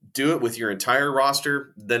 do it with your entire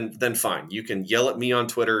roster, then fine. You can yell at me on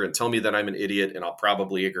Twitter and tell me that I'm an idiot, and I'll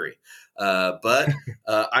probably agree. But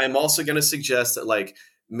I am also going to suggest that, like,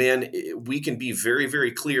 man, we can be very, very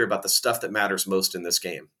clear about the stuff that matters most in this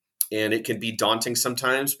game. And it can be daunting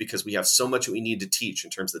sometimes because we have so much that we need to teach in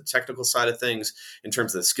terms of the technical side of things, in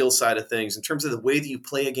terms of the skill side of things, in terms of the way that you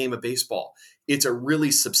play a game of baseball. It's a really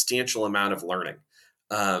substantial amount of learning.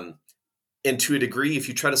 And to a degree, if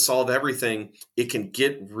you try to solve everything, it can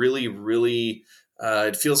get really, really,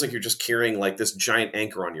 it feels like you're just carrying like this giant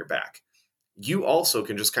anchor on your back. You also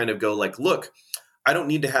can just kind of go like, look, I don't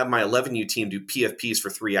need to have my 11U team do PFPs for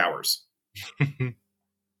 3 hours.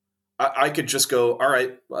 I could just go, all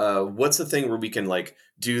right, what's the thing where we can like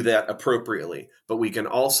do that appropriately, but we can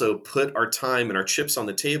also put our time and our chips on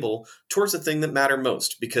the table towards the thing that matter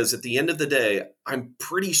most. Because at the end of the day, I'm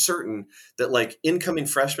pretty certain that like incoming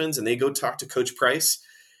freshmen, and they go talk to Coach Price,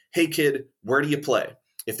 hey kid, where do you play?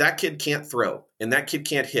 If that kid can't throw and that kid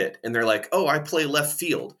can't hit, and they're like, oh, I play left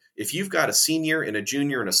field. If you've got a senior and a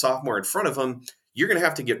junior and a sophomore in front of them, you're going to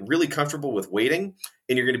have to get really comfortable with waiting,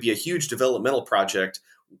 and you're going to be a huge developmental project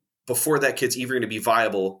before that kid's even going to be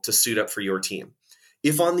viable to suit up for your team.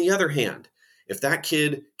 If on the other hand, if that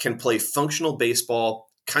kid can play functional baseball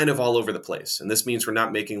kind of all over the place, and this means we're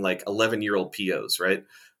not making like 11-year-old POs, right?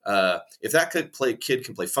 If that kid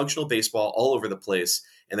can play functional baseball all over the place,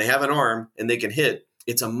 and they have an arm and they can hit,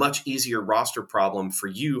 it's a much easier roster problem for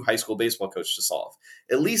you, high school baseball coach, to solve.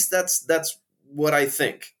 At least that's what I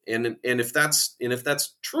think. And if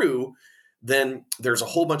that's true, then there's a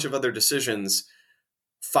whole bunch of other decisions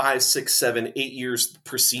 5, 6, 7, 8 years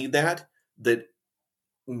precede that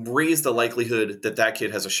raise the likelihood that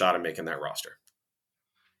kid has a shot at making that roster.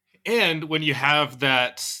 And when you have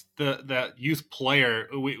that youth player,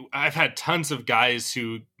 I've had tons of guys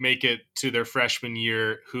who make it to their freshman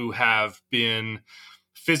year who have been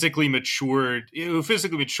physically matured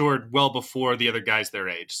well before the other guys their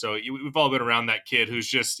age. So we've all been around that kid who's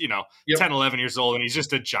just, 10, 11 years old, and he's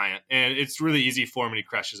just a giant, and it's really easy for him and he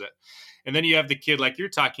crushes it. And then you have the kid like you're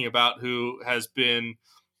talking about who has been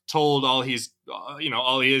told all he is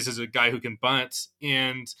a guy who can bunt.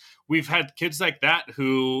 And we've had kids like that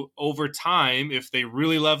who over time, if they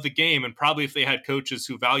really love the game, and probably if they had coaches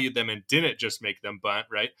who valued them and didn't just make them bunt,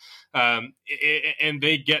 right? And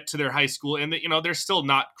they get to their high school and they're still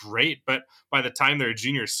not great, but by the time they're a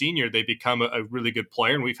junior or senior, they become a really good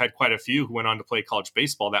player. And we've had quite a few who went on to play college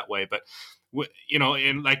baseball that way. But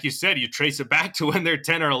And like you said, you trace it back to when they're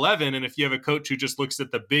 10 or 11. And if you have a coach who just looks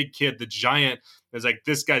at the big kid, the giant, is like,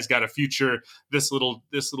 this guy's got a future. This little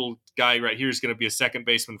guy right here is going to be a second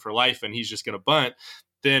baseman for life, and he's just going to bunt.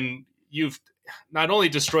 Then you've not only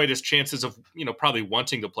destroyed his chances of, probably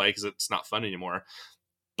wanting to play because it's not fun anymore,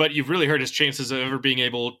 but you've really hurt his chances of ever being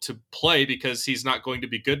able to play, because he's not going to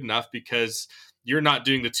be good enough, because you're not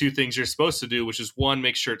doing the two things you're supposed to do, which is, one,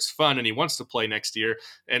 make sure it's fun and he wants to play next year,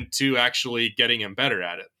 and two, actually getting him better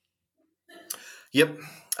at it. Yep.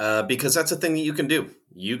 Because that's a thing that you can do.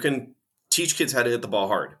 You can teach kids how to hit the ball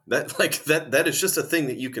hard. That is just a thing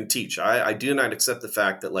that you can teach. I do not accept the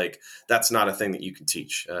fact that that's not a thing that you can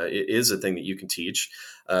teach. It is a thing that you can teach.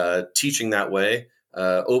 Teaching that way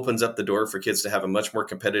opens up the door for kids to have a much more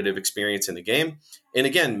competitive experience in the game. And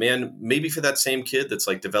again, man, maybe for that same kid that's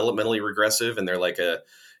like developmentally regressive and they're like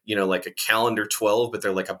a calendar 12, but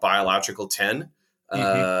they're like a biological 10.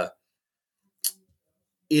 Mm-hmm.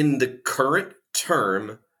 In the current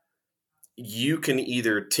term, you can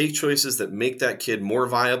either take choices that make that kid more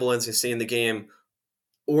viable as they stay in the game,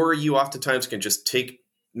 or you oftentimes can just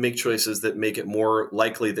make choices that make it more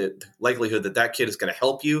likelihood that kid is going to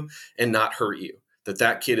help you and not hurt you.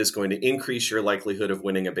 That kid is going to increase your likelihood of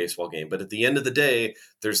winning a baseball game. But at the end of the day,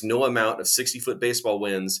 there's no amount of 60-foot baseball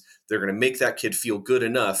wins they're going to make that kid feel good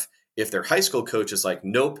enough if their high school coach is like,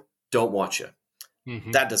 nope, don't want you.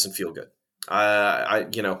 Mm-hmm. That doesn't feel good.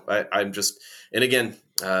 I'm just, and again,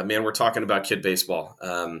 man, we're talking about kid baseball.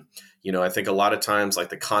 I think a lot of times, like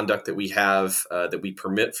the conduct that we have, that we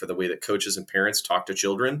permit for the way that coaches and parents talk to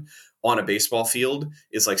children on a baseball field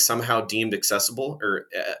is like somehow deemed accessible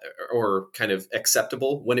or kind of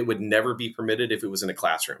acceptable when it would never be permitted if it was in a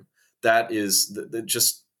classroom. That is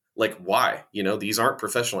just like, why? These aren't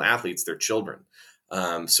professional athletes; they're children.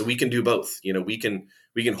 So we can do both. We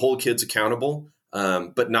can hold kids accountable,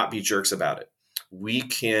 but not be jerks about it. We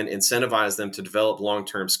can incentivize them to develop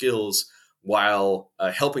long-term skills while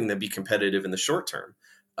helping them be competitive in the short term.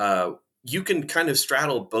 You can kind of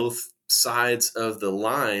straddle both sides of the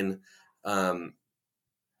line, and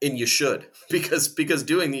you should, because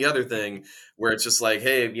doing the other thing where it's just like,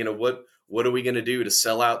 hey, what are we going to do to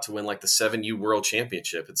sell out to win like the 7U World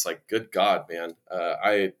Championship? It's like, good God, man.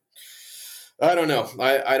 I don't know.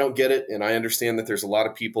 I don't get it. And I understand that there's a lot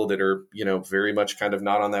of people that are, very much kind of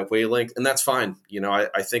not on that wavelength, and that's fine.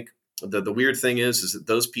 I think the weird thing is that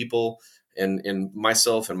those people and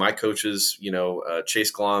myself and my coaches,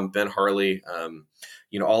 Chase Glom, Ben Harley,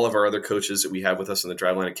 all of our other coaches that we have with us in the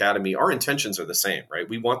Driveline Academy, our intentions are the same, right?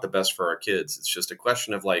 We want the best for our kids. It's just a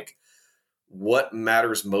question of like, what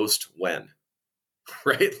matters most when,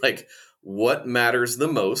 right? Like what matters the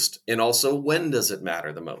most, and also when does it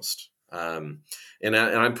matter the most? And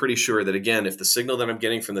I'm pretty sure that, again, if the signal that I'm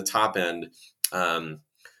getting from the top end,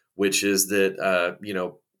 which is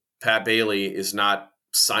that, Pat Bailey is not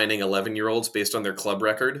signing 11-year-olds based on their club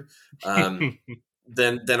record, then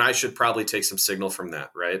I should probably take some signal from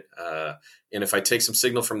that. Right. And if I take some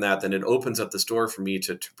signal from that, then it opens up this door for me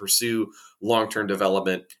to pursue long-term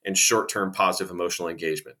development and short-term positive emotional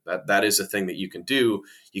engagement. That is a thing that you can do.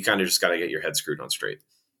 You kind of just got to get your head screwed on straight.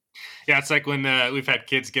 Yeah, it's like when we've had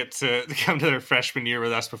kids get to come to their freshman year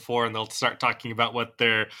with us before, and they'll start talking about what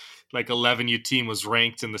their 11U team was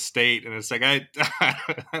ranked in the state, and it's like, I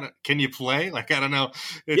don't, can you play? I don't know.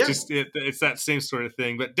 It's that same sort of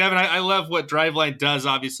thing. But Devin, I love what Driveline does.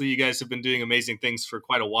 Obviously, you guys have been doing amazing things for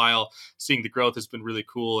quite a while. Seeing the growth has been really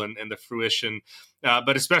cool, and the fruition,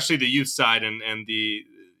 but especially the youth side and the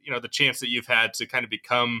the chance that you've had to kind of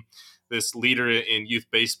become this leader in youth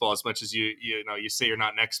baseball, as much as you say you're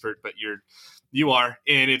not an expert, but you are.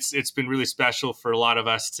 And it's been really special for a lot of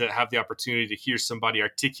us to have the opportunity to hear somebody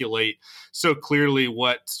articulate so clearly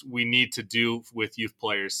what we need to do with youth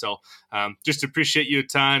players. So just appreciate you a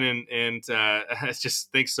ton. And it's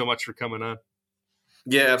just, thanks so much for coming on.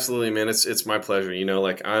 Yeah, absolutely, man. It's my pleasure.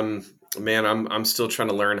 I'm still trying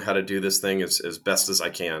to learn how to do this thing as best as I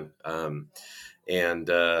can. And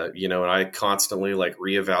I constantly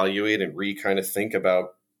reevaluate and kind of think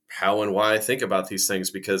about how and why I think about these things,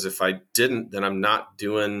 because if I didn't, then I'm not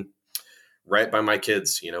doing right by my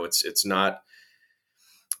kids. It's not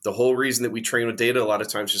the whole reason that we train with data a lot of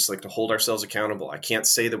times, just to hold ourselves accountable. I can't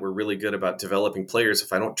say that we're really good about developing players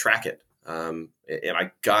if I don't track it. And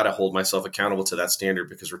I got to hold myself accountable to that standard,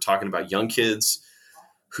 because we're talking about young kids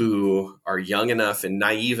who are young enough and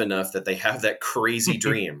naive enough that they have that crazy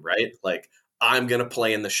dream, right? I'm going to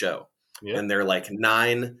play in the show. Yep. And they're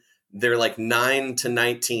 9 to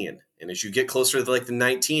 19. And as you get closer to the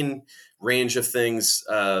 19 range of things,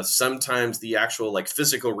 sometimes the actual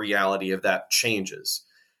physical reality of that changes.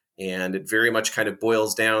 And it very much kind of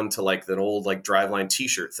boils down to like that old like Driveline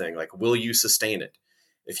t-shirt thing. Like, will you sustain it?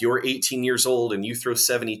 If you're 18 years old and you throw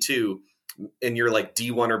 72 and you're like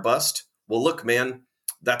D1 or bust, well, look, man,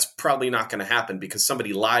 that's probably not going to happen because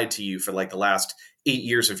somebody lied to you for like the last 8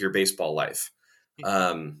 years of your baseball life.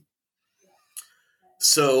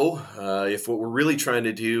 So if what we're really trying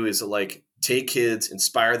to do is like take kids,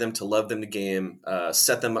 inspire them to love them the game,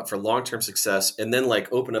 set them up for long-term success, and then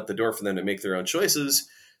like open up the door for them to make their own choices,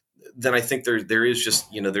 then I think there is just,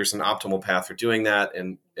 there's an optimal path for doing that.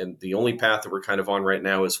 And the only path that we're kind of on right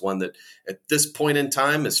now is one that at this point in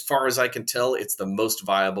time, as far as I can tell, it's the most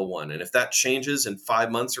viable one. And if that changes in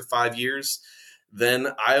 5 months or 5 years, then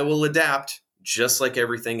I will adapt just like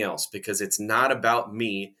everything else, because it's not about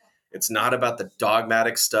me. It's not about the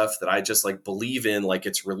dogmatic stuff that I just like believe in, like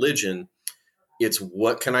it's religion. It's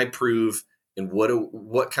what can I prove and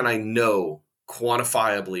what can I know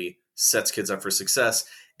quantifiably sets kids up for success.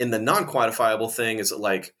 And the non-quantifiable thing is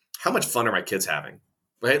like, how much fun are my kids having,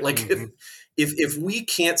 right? Like if we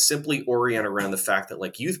can't simply orient around the fact that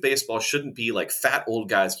like youth baseball shouldn't be like fat old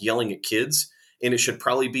guys yelling at kids, and it should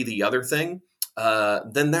probably be the other thing,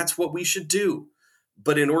 then that's what we should do.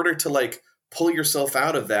 But in order to like pull yourself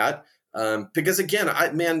out of that, because again,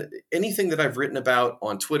 anything that I've written about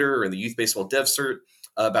on Twitter or in the Youth Baseball Dev Cert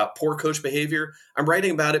about poor coach behavior, I'm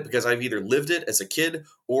writing about it because I've either lived it as a kid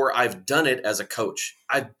or I've done it as a coach.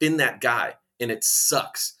 I've been that guy and it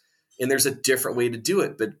sucks. And there's a different way to do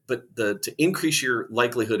it. But to increase your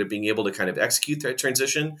likelihood of being able to kind of execute that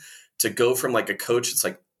transition, to go from like a coach that's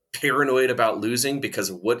like paranoid about losing because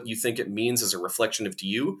of what you think it means as a reflection of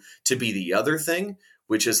you, to be the other thing,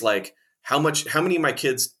 which is like how many of my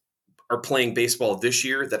kids are playing baseball this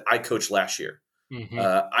year that I coached last year.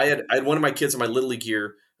 I had one of my kids in my Little League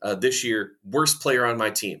year this year, worst player on my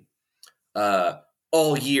team.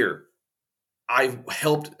 All year, I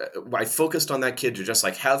focused on that kid to just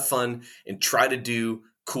like have fun and try to do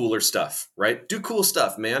cooler stuff, right? Do cool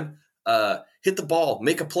stuff, man. Hit the ball,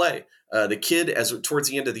 make a play. The kid, towards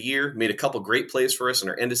the end of the year, made a couple great plays for us in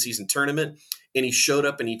our end of season tournament, and he showed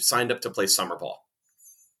up and he signed up to play summer ball.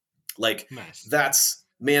 Like nice.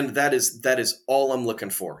 That is all I'm looking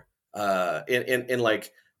for. And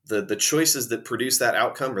like the choices that produce that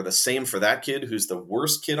outcome are the same for that kid who's the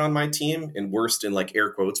worst kid on my team, and worst in like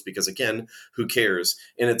air quotes, because again, who cares?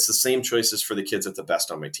 And it's the same choices for the kids at the best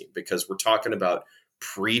on my team, because we're talking about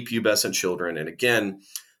prepubescent children. And again,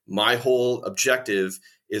 my whole objective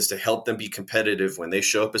is to help them be competitive when they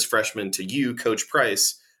show up as freshmen to you, Coach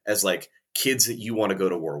Price, as like kids that you want to go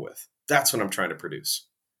to war with. That's what I'm trying to produce.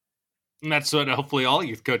 And that's what hopefully all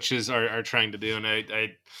youth coaches are trying to do. And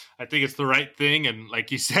I think it's the right thing. And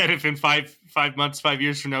like you said, if in 5 months, 5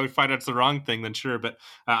 years from now, we find out it's the wrong thing, then sure. But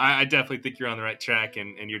I definitely think you're on the right track,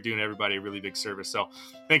 and you're doing everybody a really big service. So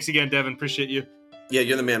thanks again, Devin. Appreciate you. Yeah,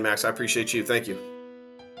 you're the man, Max. I appreciate you. Thank you.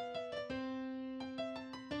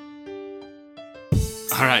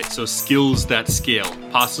 All right, so skills that scale,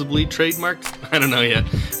 possibly trademarked? I don't know yet.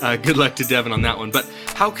 Good luck to Devin on that one. But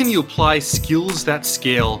how can you apply skills that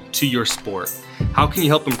scale to your sport? How can you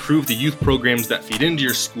help improve the youth programs that feed into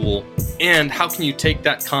your school? And how can you take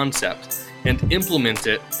that concept and implement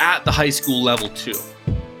it at the high school level too?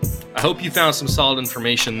 I hope you found some solid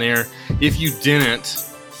information there. If you didn't,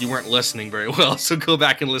 you weren't listening very well, so go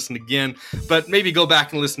back and listen again. But maybe go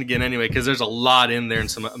back and listen again anyway, because there's a lot in there and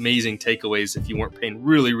some amazing takeaways if you weren't paying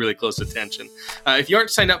really, really close attention. If you aren't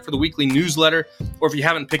signed up for the weekly newsletter, or if you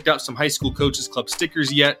haven't picked up some High School Coaches Club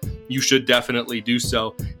stickers yet, you should definitely do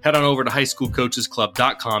so. Head on over to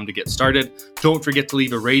highschoolcoachesclub.com to get started. Don't forget to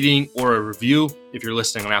leave a rating or a review if you're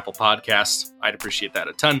listening on Apple Podcasts. I'd appreciate that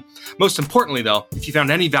a ton. Most importantly, though, if you found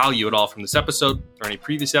any value at all from this episode or any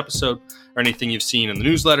previous episode or anything you've seen in the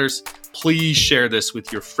newsletters, please share this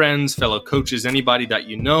with your friends, fellow coaches, anybody that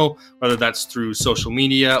you know, whether that's through social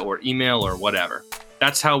media or email or whatever.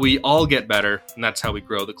 That's how we all get better, and that's how we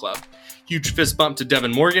grow the club. Huge fist bump to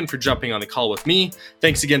Devin Morgan for jumping on the call with me.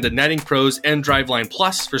 Thanks again to Netting Pros and Driveline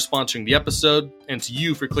Plus for sponsoring the episode, and to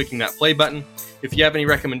you for clicking that play button. If you have any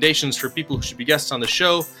recommendations for people who should be guests on the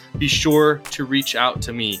show, be sure to reach out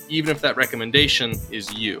to me, even if that recommendation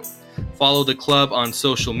is you. Follow the club on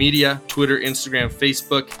social media, Twitter, Instagram,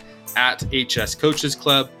 Facebook, at HS Coaches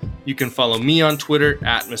Club. You can follow me on Twitter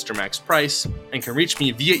at Mr. Max Price, and can reach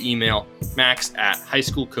me via email,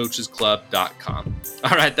 max@highschoolcoachesclub.com.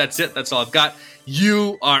 All right, that's it. That's all I've got.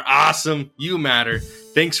 You are awesome. You matter.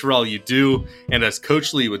 Thanks for all you do. And as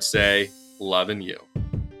Coach Lee would say, loving you.